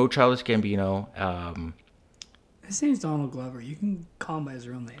like no Childish Gambino. His name's Donald Glover. You can call him by his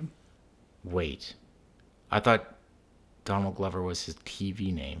real name. Wait, I thought Donald Glover was his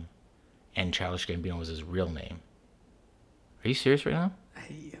TV name and Childish Gambino was his real name. Are you serious right now? I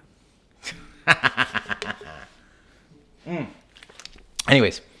hate you.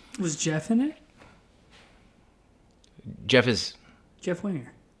 Anyways. Was Jeff in it? Jeff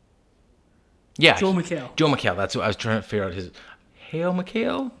Winger. Yeah. Joel McHale. Joel McHale. That's what I was trying to figure out his... Hale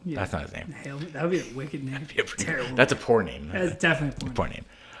McHale? Yeah. That's not his name. That would be a wicked name. Terrible. That's a poor name. That's definitely a poor name.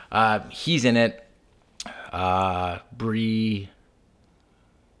 He's in it. Brie.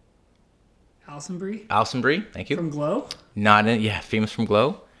 Alison Brie. Thank you. From Glow. Not in it. Yeah, famous from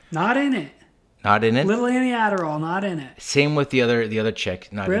Glow. Not in it. Little Annie Adderall. Not in it. Same with the other chick.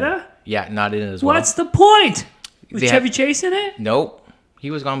 Not Britta. In it. Yeah, not in it as well. What's the point? Was Chevy Chase in it? Nope.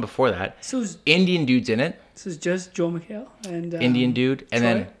 He was gone before that. So Indian dude's in it. This is just Joel McHale and Indian dude, and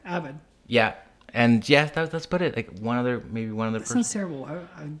Troy then Abbott. Yeah. And yeah, that's about it. Like maybe one other person. Sounds terrible.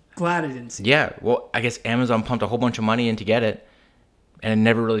 I'm glad I didn't see it. Yeah, well, I guess Amazon pumped a whole bunch of money in to get it, and it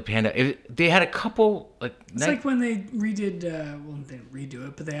never really panned out. They had a couple like. It's like when they redid. They didn't redo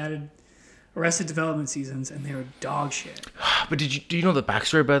it, but they added Arrested Development seasons, and they were dog shit. But do you know the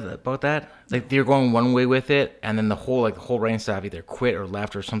backstory about that? Like they were going one way with it, and then the whole writing staff either quit or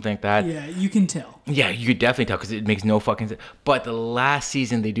left or something like that. Yeah, you can tell. Yeah, you could definitely tell because it makes no fucking sense. But the last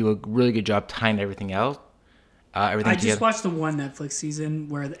season, they do a really good job tying everything out. I just watched the one Netflix season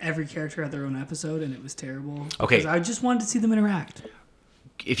where every character had their own episode, and it was terrible. Okay, because I just wanted to see them interact.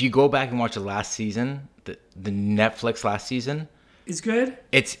 if you go back and watch the last season, the Netflix last season, It's good?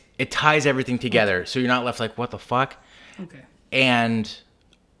 it ties everything together. So you're not left like, what the fuck? Okay. And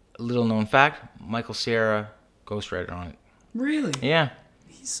little known fact, Michael Cera ghostwriter on it. Really? Yeah.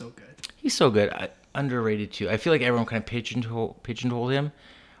 He's so good. He's so good. Underrated too. I feel like everyone kind of pigeonholed him,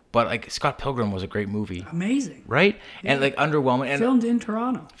 but like Scott Pilgrim was a great movie, Amazing. right? Yeah. And like underwhelming. And Filmed in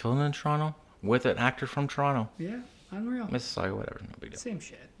Toronto. filmed in Toronto with an actor from Toronto, Yeah, unreal. Mississauga, whatever. No big deal. Same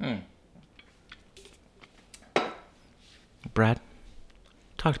shit. Brad,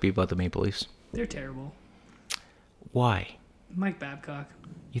 talk to me about the Maple Leafs. They're terrible. Why? Mike Babcock.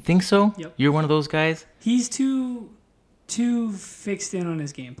 You think so? Yep. You're one of those guys, He's too fixed in on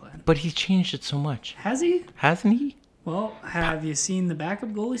his game plan. but he's changed it so much, Has he? hasn't he? Well, have you seen the backup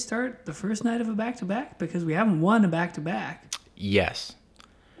goalie start the first night of a back-to-back? Because we haven't won a back-to-back. Yes.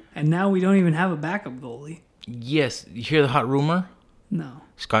 And now we don't even have a backup goalie. Yes. You hear the hot rumor? No.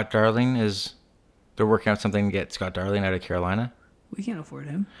 Scott Darling they're working out something to get Scott Darling out of Carolina. We can't afford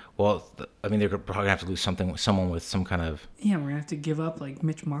him. Well, I mean, they're probably going to have to lose someone with some kind of... Yeah, we're going to have to give up, like,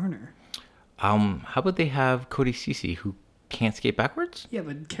 Mitch Marner. How about they have Cody Ceci, who can't skate backwards? Yeah,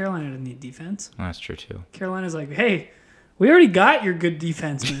 but Carolina doesn't need defense. Oh, that's true, too. Carolina's like, hey, we already got your good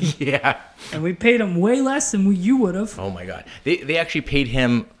defenseman. Yeah. And we paid him way less than you would have. Oh, my God. They actually paid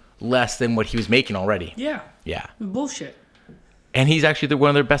him less than what he was making already. Yeah. Yeah. Bullshit. And he's actually one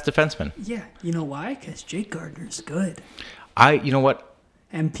of their best defensemen. Yeah. You know why? Because Jake Gardner's good. You know what?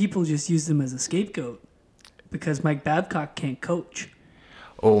 And people just use him as a scapegoat because Mike Babcock can't coach.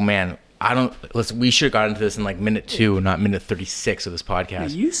 Oh, man. Listen, we should have got into this in like minute 2, not minute 36 of this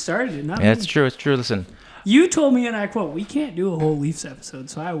podcast. You started it, not Yeah, me. it's true. It's true. Listen. You told me, and I quote, we can't do a whole Leafs episode,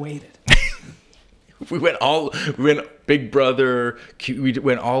 so I waited. We went Big Brother. We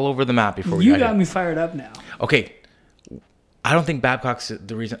went all over the map before we You got got here. me fired up now. Okay. I don't think Babcock's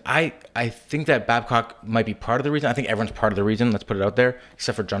the reason. I think that Babcock might be part of the reason. I think everyone's part of the reason. Let's put it out there,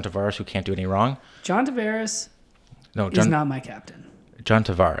 except for John Tavares, who can't do any wrong. John Tavares No, is not my captain. John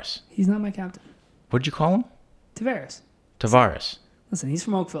Tavares. He's not my captain. What'd you call him? Tavares. Tavares. Listen, he's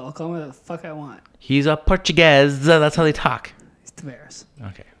from Oakville. I'll call him whatever the fuck I want. He's a Portuguese. That's how they talk. He's Tavares.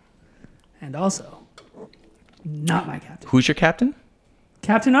 Okay. And also, not my captain. Who's your captain?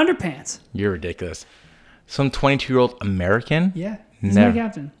 Captain Underpants. You're ridiculous. Some 22-year-old American? Yeah, he's Never. my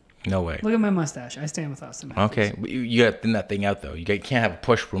captain. No way. Look at my mustache. I stand with Austin Matthews. Okay. You got to thin that thing out, though. You can't have a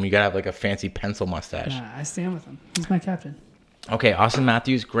push broom. You got to have like a fancy pencil mustache. Nah, I stand with him. He's my captain. Okay, Austin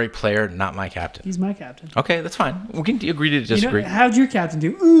Matthews, great player, not my captain. He's my captain. Okay, that's fine. We can agree to disagree. How'd your captain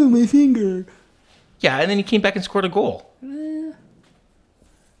do? Ooh, my finger. Yeah, and then he came back and scored a goal.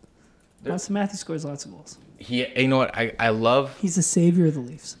 Austin Matthews scores lots of goals. You know what? I love He's the savior of the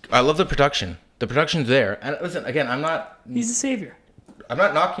Leafs. the production. The production's there. And listen, again, I'm not He's the savior.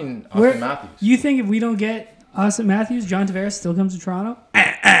 knocking Austin Matthews. You think if we don't get Austin Matthews, John Tavares still comes to Toronto?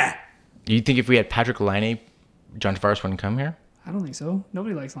 Do you think if we had Patrick Laine, John Tavares wouldn't come here? I don't think so.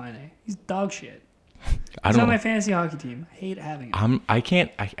 Nobody likes Laine. He's dog shit. I He's don't on know. my fantasy hockey team. I hate having him.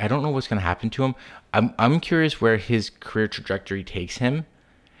 I don't know what's going to happen to him. I'm curious where his career trajectory takes him.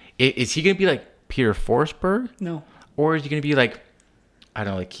 Is he going to be like Peter Forsberg? No, Or is he going to be like, I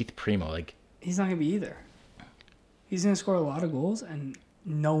don't know, like Keith Primo? Like, he's not going to be either. He's going to score a lot of goals, and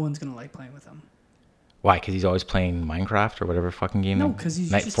no one's going to like playing with him. why? Because he's always playing Minecraft or whatever fucking game. No, because he's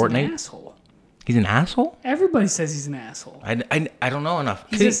just Fortnite? an asshole. He's an asshole? Everybody says he's an asshole. I don't know enough.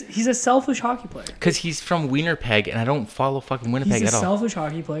 He's a selfish hockey player. Because he's from Winnipeg, and I don't follow fucking Winnipeg He's at a all. selfish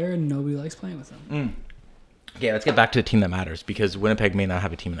hockey player, and nobody likes playing with him. Yeah, let's get back to the team that matters, because Winnipeg may not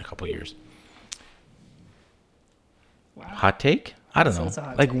have a team in a couple years. Wow. Hot take? I don't know. That's a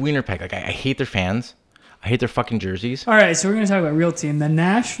hot Like take. Winnipeg, like I hate their fans. I hate their fucking jerseys. All right, so we're going to talk about real team, the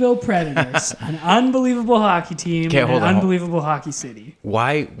Nashville Predators, an unbelievable hockey team, Okay, in hold an on. unbelievable hockey city.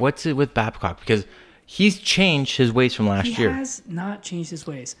 Why? What's it with Babcock? Because he's changed his ways from last He year. has not changed his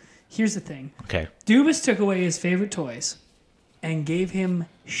ways. Here's the thing. Okay. Dubas took away his favorite toys and gave him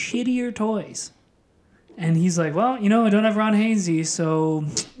shittier toys. And he's like, well, I don't have Ron Hainsey, so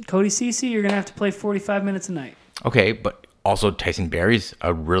Cody Ceci, you're going to have to play 45 minutes a night. Okay, but also Tyson Berry's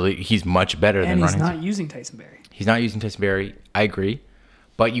he's much better And than he's Ron Hainsey. not using Tyson Berry. He's not using Tyson Berry. I agree.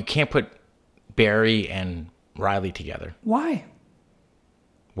 But you can't put Berry and Riley together. Why?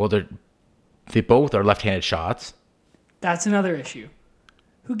 Well, they both are left-handed shots. That's another issue.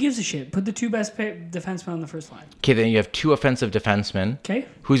 Who gives a shit? Put the two best defensemen on the first line. Okay, then you have two offensive defensemen. Okay?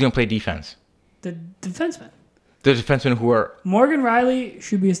 Who's going to play defense? The defenseman. The defensemen who are... Morgan Riley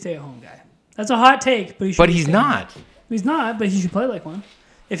should be a stay-at-home guy. That's a hot take, but he should But be he's stay-at-home. not. He's not, but he should play like one.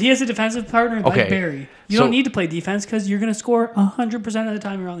 If he has a defensive partner like Barry, you don't need to play defense because you're going to score 100% of the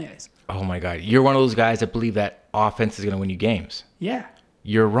time you're on the ice. Oh my God. You're one of those guys that believe that offense is going to win you games. Yeah.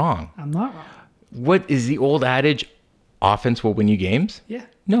 You're wrong. I'm not wrong. What is the old adage? Offense will win you games? Yeah.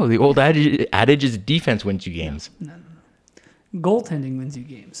 No, the old adage is defense wins you games. No. Goaltending wins you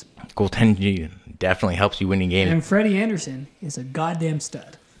games. Goaltending definitely helps you winning games. And Freddie Anderson is a goddamn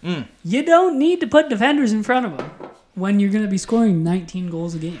stud. You don't need to put defenders in front of him when you're going to be scoring 19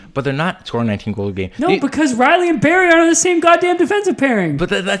 goals a game. But they're not scoring 19 goals a game. No, because Riley and Barry are on the same goddamn defensive pairing. But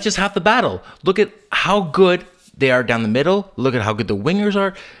that's just half the battle. Look at how good they are down the middle. Look at how good the wingers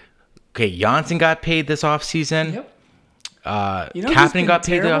are. Okay, Janssen got paid this offseason. Yep. Kapanen got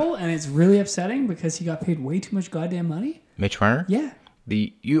paid. And it's really upsetting because he got paid way too much goddamn money. Mitch Marner? Yeah.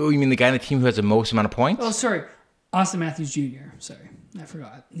 You mean the guy on the team who has the most amount of points? Oh, sorry. Austin Matthews Jr. Sorry. I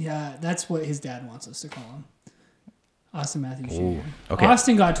forgot. Yeah, that's what his dad wants us to call him. Austin Matthews Jr. Okay.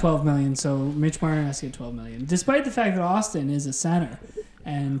 Austin got $12 million, so Mitch Marner has to get $12 million. Despite the fact that Austin is a center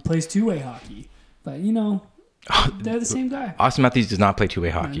and plays two-way hockey. But, they're the same guy. Austin Matthews does not play two-way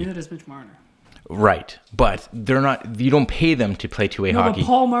No, hockey. neither does Mitch Marner. Right. But they're not. You don't pay them to play two-way hockey. But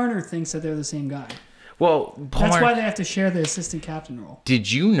Paul Marner thinks that they're the same guy. Well, That's why they have to share the assistant captain role.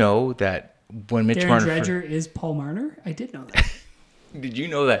 Did you know that when Mitch Darren Marner... Dredger is Paul Marner? I did know that. Did you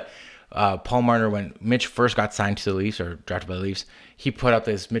know that Paul Marner, when Mitch first got signed to the Leafs or drafted by the Leafs, he put up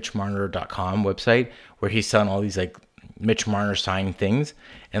this MitchMarner.com website where he's selling all these like Mitch Marner signed things,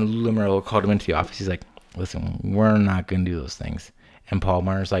 and Lou Lamoriello called him into the office. He's like, "Listen, we're not going to do those things." And Paul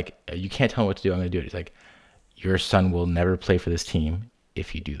Marner's like, "You can't tell me what to do. I'm going to do it." He's like, "Your son will never play for this team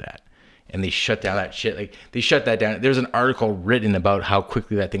if you do that." And they shut down that shit. Like they shut that down. There's an article written about how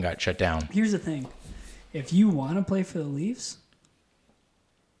quickly that thing got shut down. Here's the thing: if you want to play for the Leafs,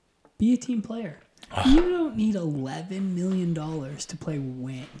 be a team player. You don't need $11 million to play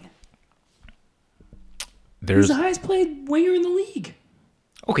wing. He's the highest paid winger in the league.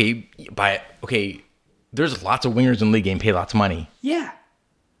 Okay, there's lots of wingers in the league and pay lots of money. Yeah.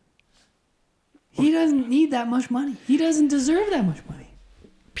 He doesn't need that much money. He doesn't deserve that much money.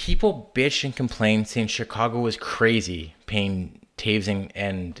 People bitch and complain saying Chicago was crazy paying Taves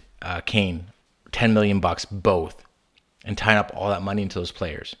and Kane $10 million both and tying up all that money into those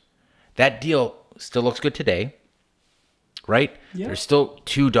players. That deal still looks good today, right? Yeah. There's still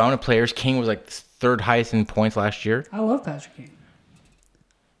two dominant players. Kane was like third highest in points last year. I love Patrick Kane.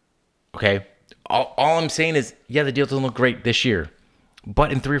 Okay. All I'm saying is, yeah, the deal doesn't look great this year.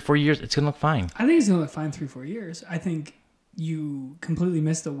 But in 3 or 4 years, it's going to look fine. I think it's going to look fine 3-4 years. I think you completely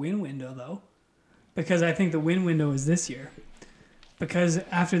missed the win window, though. Because I think the win window is this year. Because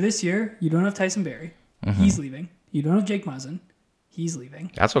after this year, you don't have Tyson Barrie. Mm-hmm. He's leaving. You don't have Jake Muzzin. He's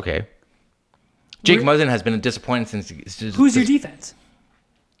leaving. That's okay. Jake Muzzin has been a disappointment since... Who's your defense?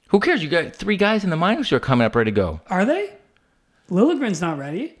 Who cares? You got 3 guys in the minors who are coming up ready to go. Are they? Liljegren's not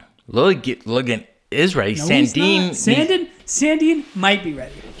ready. Liljegren is ready. No, Sandin might be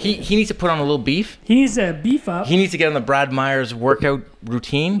ready. He needs to put on a little beef. He needs to beef up. He needs to get on the Brad Myers workout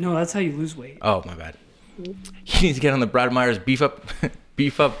routine. No, that's how you lose weight. Oh, my bad. He needs to get on the Brad Myers beef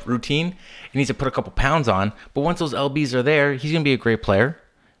up routine. He needs to put a couple pounds on. But once those LBs are there, he's going to be a great player.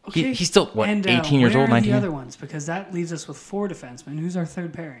 Okay. He's still, 18 years old, 19? The other ones? Because that leaves us with 4 defensemen. Who's our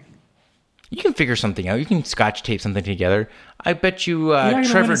third pairing? You can figure something out. You can scotch tape something together. I bet you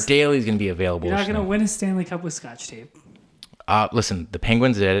Trevor Daley is going to be available. You're not going to win a Stanley Cup with scotch tape. Listen, the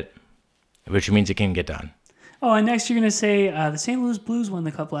Penguins did it, which means it can get done. Oh, and next you're going to say the St. Louis Blues won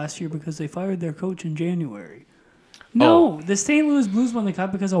the Cup last year because they fired their coach in January. No, the St. Louis Blues won the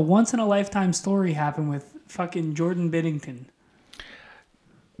Cup because a once-in-a-lifetime story happened with fucking Jordan Binnington.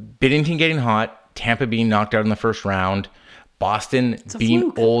 Binnington getting hot, Tampa being knocked out in the first round, Boston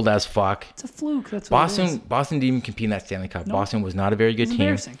being fluke. Old as fuck. It's a fluke. That's what it is. Boston didn't even compete in that Stanley Cup. Nope. Boston was not a very good team.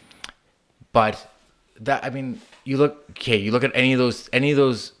 Embarrassing. But you look at any of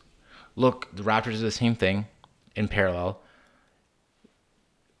those. Look, the Raptors are the same thing in parallel.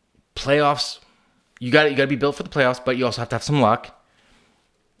 Playoffs, you got to be built for the playoffs, but you also have to have some luck.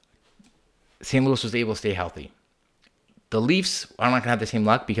 St. Louis was able to stay healthy. The Leafs are not going to have the same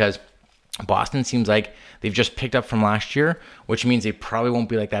luck because Boston seems like they've just picked up from last year, which means they probably won't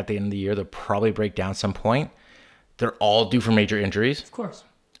be like that at the end of the year. They'll probably break down some point. They're all due for major injuries. Of course.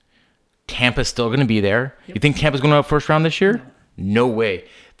 Tampa's still going to be there. Yep. You think Tampa's going to have first round this year? No way.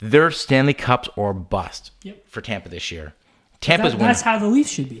 They're Stanley Cups or bust for Tampa this year. Tampa's winning. That's how the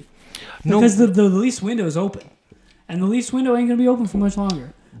Leafs should be. Because the Leafs window is open. And the Leafs window ain't going to be open for much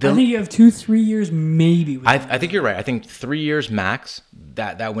longer. I think you have 2-3 years maybe. I think you're right. I think 3 years max,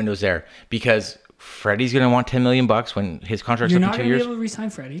 that window's there. Because Freddie's going to want $10 million when his contract's You're up not in 2 going to be years. able to re-sign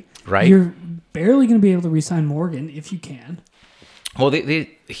Freddie. Right. You're barely going to be able to re-sign Morgan if you can. Well,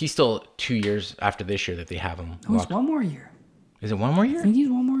 he's still 2 years after this year that they have him. Oh, it's one more year. Is it one more I year? think he's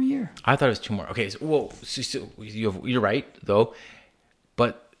one more year. I thought it was 2 more. Okay, so you're right, though.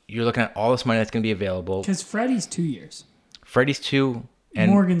 But you're looking at all this money that's going to be available. Because Freddie's 2 years. Freddie's 2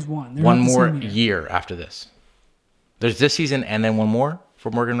 and Morgan's 1. They're one not the more same year after this. There's this season and then one more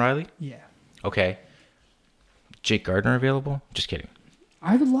for Morgan Riley? Yeah. Okay. Jake Gardner available? Just kidding.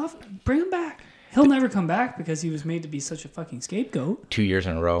 I would love it. Bring him back. He'll never come back because he was made to be such a fucking scapegoat. 2 years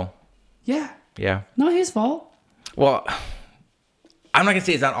in a row. Yeah. Yeah. Not his fault. Well, I'm not gonna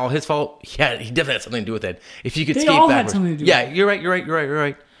say it's not all his fault. Yeah, he definitely had something to do with it. If you could They skate all had backwards. something to do Yeah, with it. you're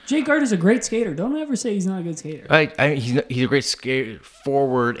right. Jake Gardner's a great skater. Don't ever say he's not a good skater. He's a great skater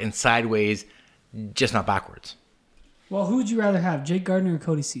forward and sideways, just not backwards. Well, who would you rather have, Jake Gardner or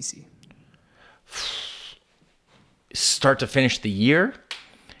Cody Ceci? Start to finish the year.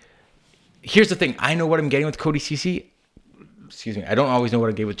 Here's the thing. I know what I'm getting with Cody Ceci. Excuse me. I don't always know what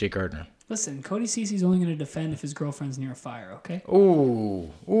I get with Jake Gardner. Listen, Cody Ceci's only going to defend if his girlfriend's near a fire, okay? Ooh.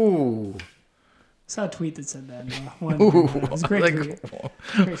 I saw a tweet that said that. It was a great tweet.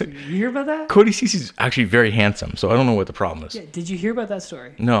 Great tweet. You hear about that? Cody Ceci's actually very handsome, so I don't know what the problem is. Yeah, did you hear about that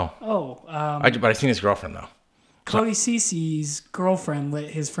story? No. Oh, But I seen his girlfriend, though. Cody Ceci's girlfriend lit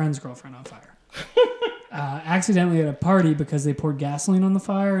his friend's girlfriend on fire. Accidentally at a party because they poured gasoline on the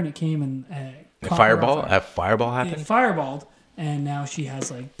fire and it came and caught her on fire. A fireball happened? It fireballed, and now she has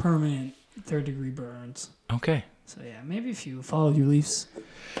like permanent third-degree burns. Okay. So yeah, maybe if you followed your Leafs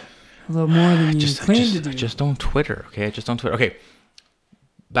a little more than you claim to do. Just don't Twitter, okay? Just don't Twitter. Okay.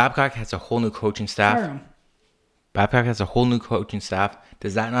 Babcock has a whole new coaching staff. Fire him. Babcock has a whole new coaching staff.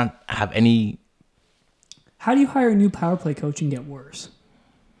 Does that not have any... How do you hire a new power play coach and get worse?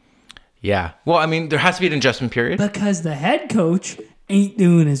 Yeah. Well, I mean, there has to be an adjustment period. Because the head coach ain't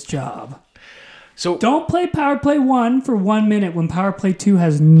doing his job. So Don't play power play 1 for 1 minute when power play 2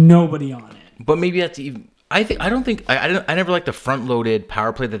 has nobody on it. But maybe that's even... I never liked the front-loaded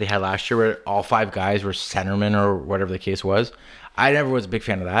power play that they had last year where all 5 guys were centermen or whatever the case was. I never was a big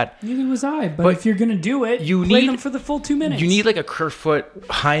fan of that. Neither was I. But if you're going to do it, play them for the full 2 minutes. You need like a Kerfoot,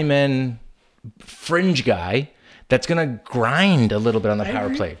 Hyman, fringe guy that's going to grind a little bit on the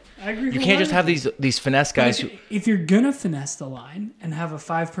power play. I agree. You can't just have these finesse guys. If you're going to finesse the line and have a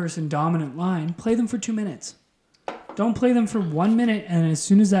 5-person dominant line, play them for 2 minutes. Don't play them for 1 minute, and as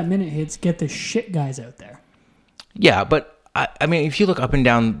soon as that minute hits, get the shit guys out there. Yeah, but I mean, if you look up and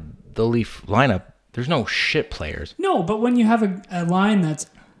down the Leaf lineup, there's no shit players. No, but when you have a line that's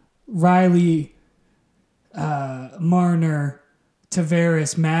Riley, Marner,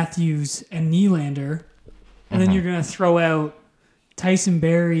 Tavares, Matthews, and Nylander, and then you're going to throw out Tyson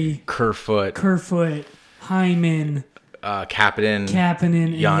Barrie, Kerfoot, Hyman, Kapanen,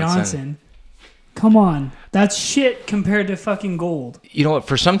 and Janssen. Come on. That's shit compared to fucking gold. You know what?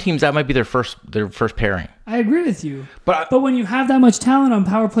 For some teams, that might be their first pairing. I agree with you. But when you have that much talent on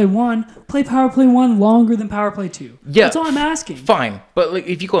power play 1, play power play 1 longer than power play 2. Yeah, that's all I'm asking. Fine, but like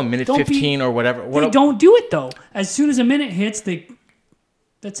if you go a minute 15 or whatever, they don't do it though. As soon as a minute hits,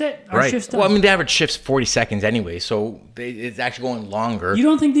 that's it. Our shift's done. Well, I mean, the average shift's 40 seconds anyway, so it's actually going longer. You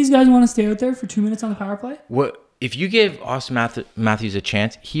don't think these guys want to stay out there for 2 minutes on the power play? What if you give Austin Matthews a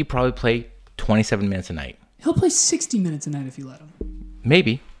chance? He'd probably play 27 minutes a night. He'll play 60 minutes a night if you let him.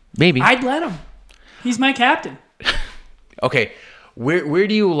 Maybe. I'd let him. He's my captain. Okay, where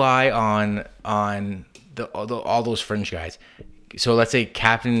do you lie on all those fringe guys? So let's say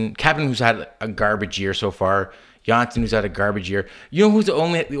Captain who's had a garbage year so far, Janssen who's had a garbage year. You know who's the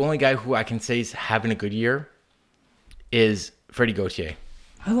only guy who I can say is having a good year is Freddie Gauthier.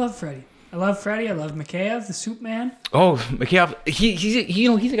 I love Freddie. I love Mikheyev, the soup man. Oh, Mikheyev,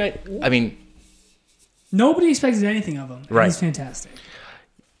 he's a guy. I mean, nobody expected anything of him. Right. He's fantastic.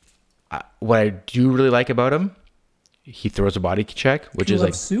 What I do really like about him, he throws a body check, which he is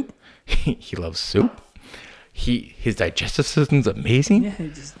loves like soup. He loves soup. His digestive system's amazing. Yeah, he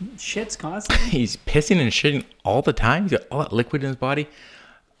just shits constantly. He's pissing and shitting all the time. He's got all that liquid in his body.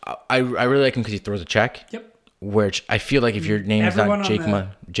 I really like him because he throws a check. Yep. Which I feel like if your name is not Jake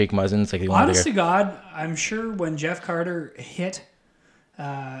Muzzins, like honest to God, I'm sure when Jeff Carter hit,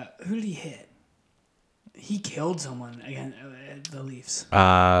 who did he hit? He killed someone again at the Leafs.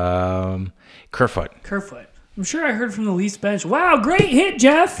 Kerfoot. I'm sure I heard from the Leafs bench, wow, great hit,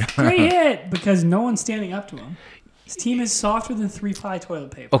 Jeff. Great hit. Because no one's standing up to him. His team is softer than 3-ply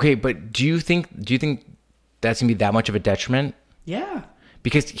toilet paper. Okay, but do you think that's going to be that much of a detriment? Yeah.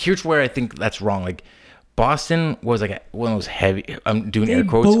 Because here's where I think that's wrong. Like, Boston was like one of those heavy. I'm doing They air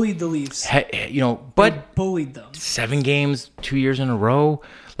quotes. bullied the Leafs. But They bullied them. 7 games, 2 years in a row.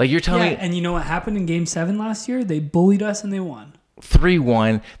 Like you're telling me, And you know what happened in Game 7 last year? They bullied us and they won.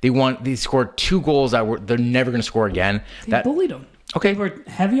 3-1. They scored 2 goals they're never going to score again. They bullied them. Okay. They were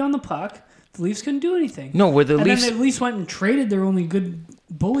heavy on the puck. The Leafs couldn't do anything. No, where the and Leafs. then the Leafs went and traded their only good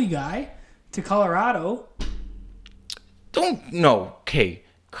bully guy to Colorado. Okay.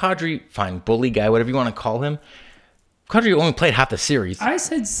 Kadri, fine, bully guy, whatever you want to call him. Kadri only played half the series. I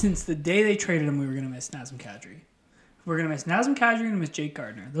said since the day they traded him, we were going to miss Nazem Kadri. We're going to miss Nazem Kadri and miss Jake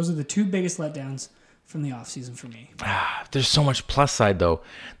Gardner. Those are the 2 biggest letdowns from the offseason for me. There's so much plus side, though.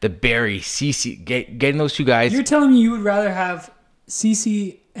 The Barry, CC, getting those 2 guys. You're telling me you would rather have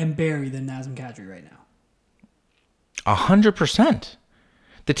CC and Barry than Nazem Kadri right now? 100%.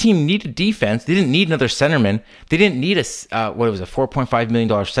 The team needed defense. They didn't need another centerman. They didn't need a $4.5 million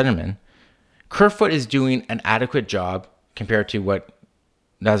centerman. Kerfoot is doing an adequate job compared to what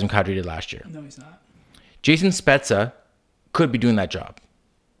Nazem Kadri did last year. No, he's not. Jason Spezza could be doing that job.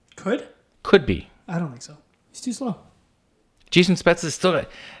 Could be. I don't think so. He's too slow. Jason Spezza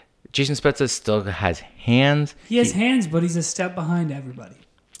still has hands. He has hands, but he's a step behind everybody.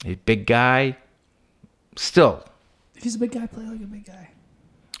 He's a big guy. Still. If he's a big guy, play like a big guy.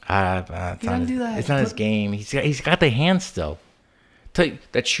 He doesn't do that. It's not his game. He's got the hands still. Tell you,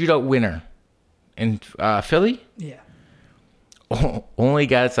 that shootout winner in Philly. Yeah. Only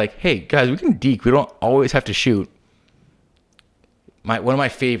guy that's like, hey guys, we can deke. We don't always have to shoot. One of my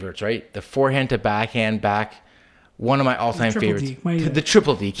favorites, right? The forehand to backhand back. One of my all-time favorites. Deke. The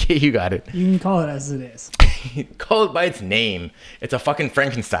triple deke. You got it. You can call it as it is. Call it by its name. It's a fucking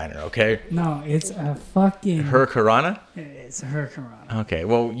Frankensteiner, okay? No, it's a fucking... Hurricanrana? It's a Hurricanrana. Okay,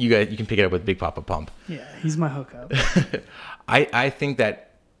 well, you can pick it up with Big Papa Pump. Yeah, he's my hookup. I think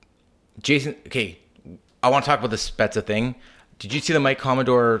that Jason... Okay, I want to talk about the Spezza thing. Did you see the Mike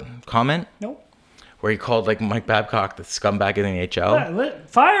Commodore comment? Nope. Where he called like Mike Babcock the scumbag in the NHL?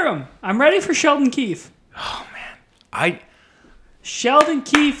 Fire him. I'm ready for Sheldon Keefe. Oh, man. Sheldon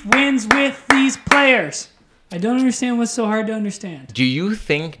Keefe wins with these players. I don't understand what's so hard to understand. Do you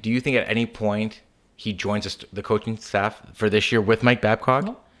think at any point he joins the coaching staff for this year with Mike Babcock?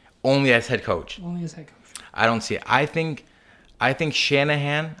 No. Only as head coach. Only as head coach. I don't see it. I think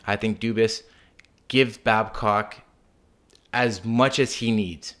Shanahan, I think Dubas gives Babcock as much as he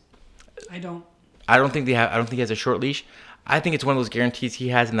needs. I don't think he has a short leash. I think it's one of those guarantees he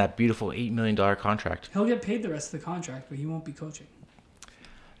has in that beautiful $8 million contract. He'll get paid the rest of the contract, but he won't be coaching.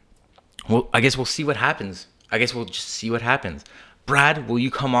 Well, I guess we'll see what happens. I guess we'll just see what happens. Brad, will you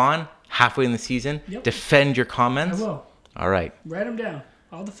come on halfway in the season? Yep. Defend your comments? I will. All right. Write him down.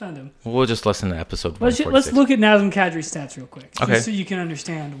 I'll defend him. We'll just listen to episode 146. Let's look at Nazem Kadri's stats real quick. Okay. Just so you can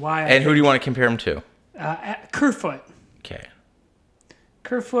understand why. And who do you want to compare him to? Kerfoot. Okay.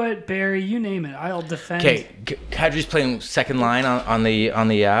 Kerfoot, Barry, you name it. I'll defend. Okay. Kadri's playing second line on the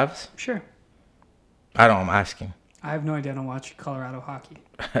Avs? Sure. I don't know. I'm asking. I have no idea. I don't watch Colorado hockey.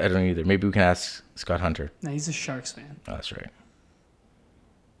 I don't either. Maybe we can ask Scott Hunter. No, he's a Sharks fan. Oh, that's right.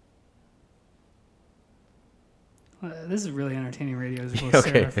 This is really entertaining radio as we're both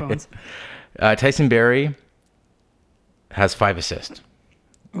staring at our phones. Tyson Barrie has 5 assists.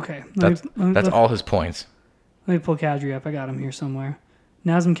 Okay. That's all his points. Let me pull Kadri up. I got him here somewhere.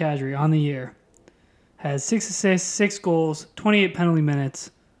 Nazem Kadri on the year has 6 assists, 6 goals, 28 penalty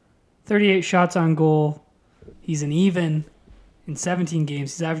minutes, 38 shots on goal. He's an even in 17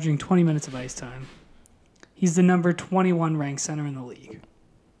 games. He's averaging 20 minutes of ice time. He's the number 21 ranked center in the league.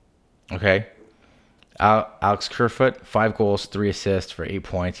 Okay. Alex Kerfoot, 5 goals, 3 assists for 8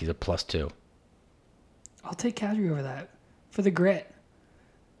 points. He's a +2. I'll take Kadri over that for the grit.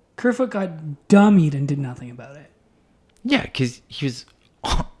 Kerfoot got dummied and did nothing about it. Yeah, because he was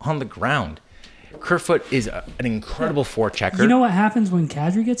on the ground. Kerfoot is an incredible forechecker. You know what happens when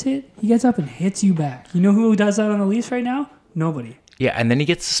Kadri gets hit? He gets up and hits you back. You know who does that on the Leafs right now? Nobody. Yeah, and then he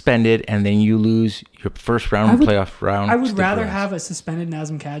gets suspended, and then you lose your first round playoff round. I would rather have a suspended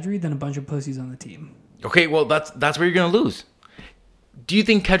Nazem Kadri than a bunch of pussies on the team. Okay, well, that's where you're going to lose. Do you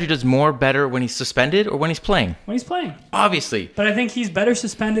think Kadri does better when he's suspended or when he's playing? When he's playing. Obviously. But I think he's better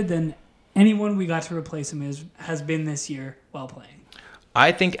suspended than anyone we got to replace him has been this year while playing.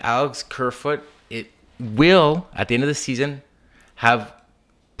 I think Alex Kerfoot will, at the end of the season, have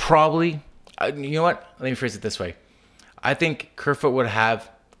probably... you know what? Let me phrase it this way. I think Kerfoot would have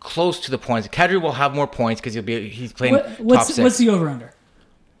close to the points. Kadri will have more points because he's playing top 6. What's the over-under?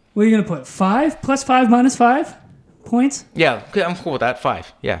 What are you going to put? 5 plus 5 minus 5 points? Yeah, I'm cool with that.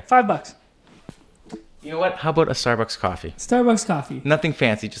 5. Yeah. $5. You know what? How about a Starbucks coffee? Starbucks coffee. Nothing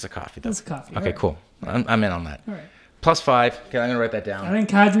fancy, just a coffee, though. That's a coffee. Okay, Right. cool. I'm in on that. All right. +5. Okay, I'm going to write that down. I think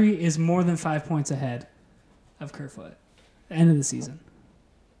Kadri is more than 5 points ahead of Kerfoot. End of the season.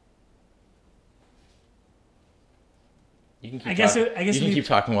 You can keep I guess talking. it- I guess you can we- keep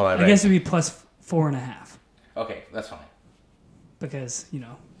talking while I write. I guess it would be plus 4.5 Okay, that's fine. because,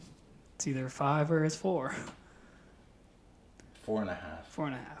 it's either 5 or it's 4. 4.5.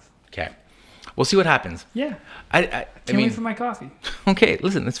 4.5. Okay. We'll see what happens. Yeah. I Can't mean, wait for my coffee. okay,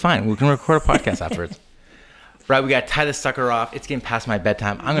 listen, it's fine. We can record a podcast afterwards. Right, we got to tie this sucker off. It's getting past my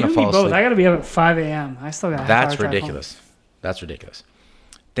bedtime. I'm going to fall asleep. I got to be up at 5 a.m. I still got. That's ridiculous. That's ridiculous.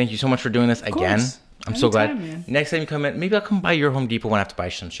 Thank you so much for doing this again. course. I'm so glad. Anytime, man. Next time you come in, maybe I'll come by your Home Depot when I have to buy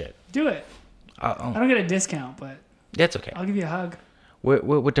some shit. Do it. I don't get a discount, but That's okay. I'll give you a hug.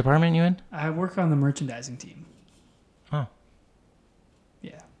 What department are you in? I work on the merchandising team. Oh,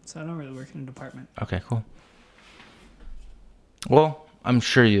 Yeah, so I don't really work in a department. okay, cool. Well, I'm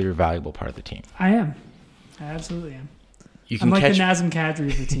sure you're a valuable part of the team. I am. I absolutely am. You I'm can like catch the Nazem Kadri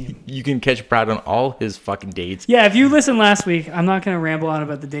of the team. you can catch Brad on all his fucking dates. Yeah, if you listened last week, I'm not going to ramble on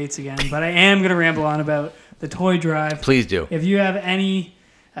about the dates again, but I am going to ramble on about the toy drive. Please do. If you have any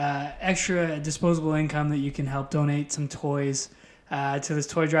extra disposable income that you can help donate some toys to this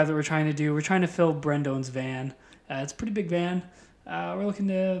toy drive that we're trying to do, we're trying to fill Brendone's van. It's a pretty big van. We're looking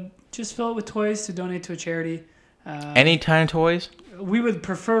to just fill it with toys to donate to a charity. Any kind of toys? We would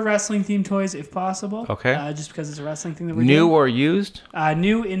prefer wrestling-themed toys if possible. Okay. Just because it's a wrestling thing that we're New doing. or used?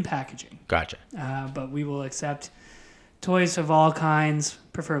 New in packaging. Gotcha. But we will accept toys of all kinds,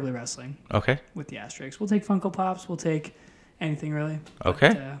 preferably wrestling, Okay. with the asterisks. We'll take Funko Pops. We'll take anything really. Okay.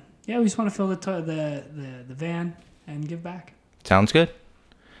 But, yeah, we just want to fill the van and give back. Sounds good.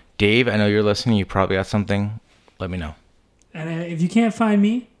 Dave, I know you're listening. You probably got something. Let me know. And if you can't find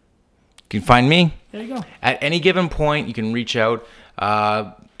me, You can find me there you go. at any given point. You can reach out.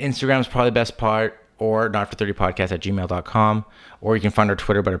 Instagram is probably the best part, or not430podcast@gmail.com, or you can find our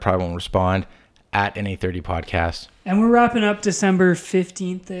Twitter, but I probably won't respond, at NA30podcast. And we're wrapping up December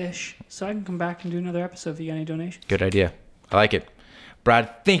 15th-ish, so I can come back and do another episode if you got any donations. Good idea. I like it.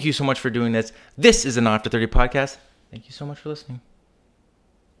 Brad, thank you so much for doing this. This is a Not After 30 podcast. Thank you so much for listening.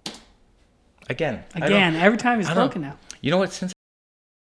 Again. Every time he's I don't- broken now. You know what? Since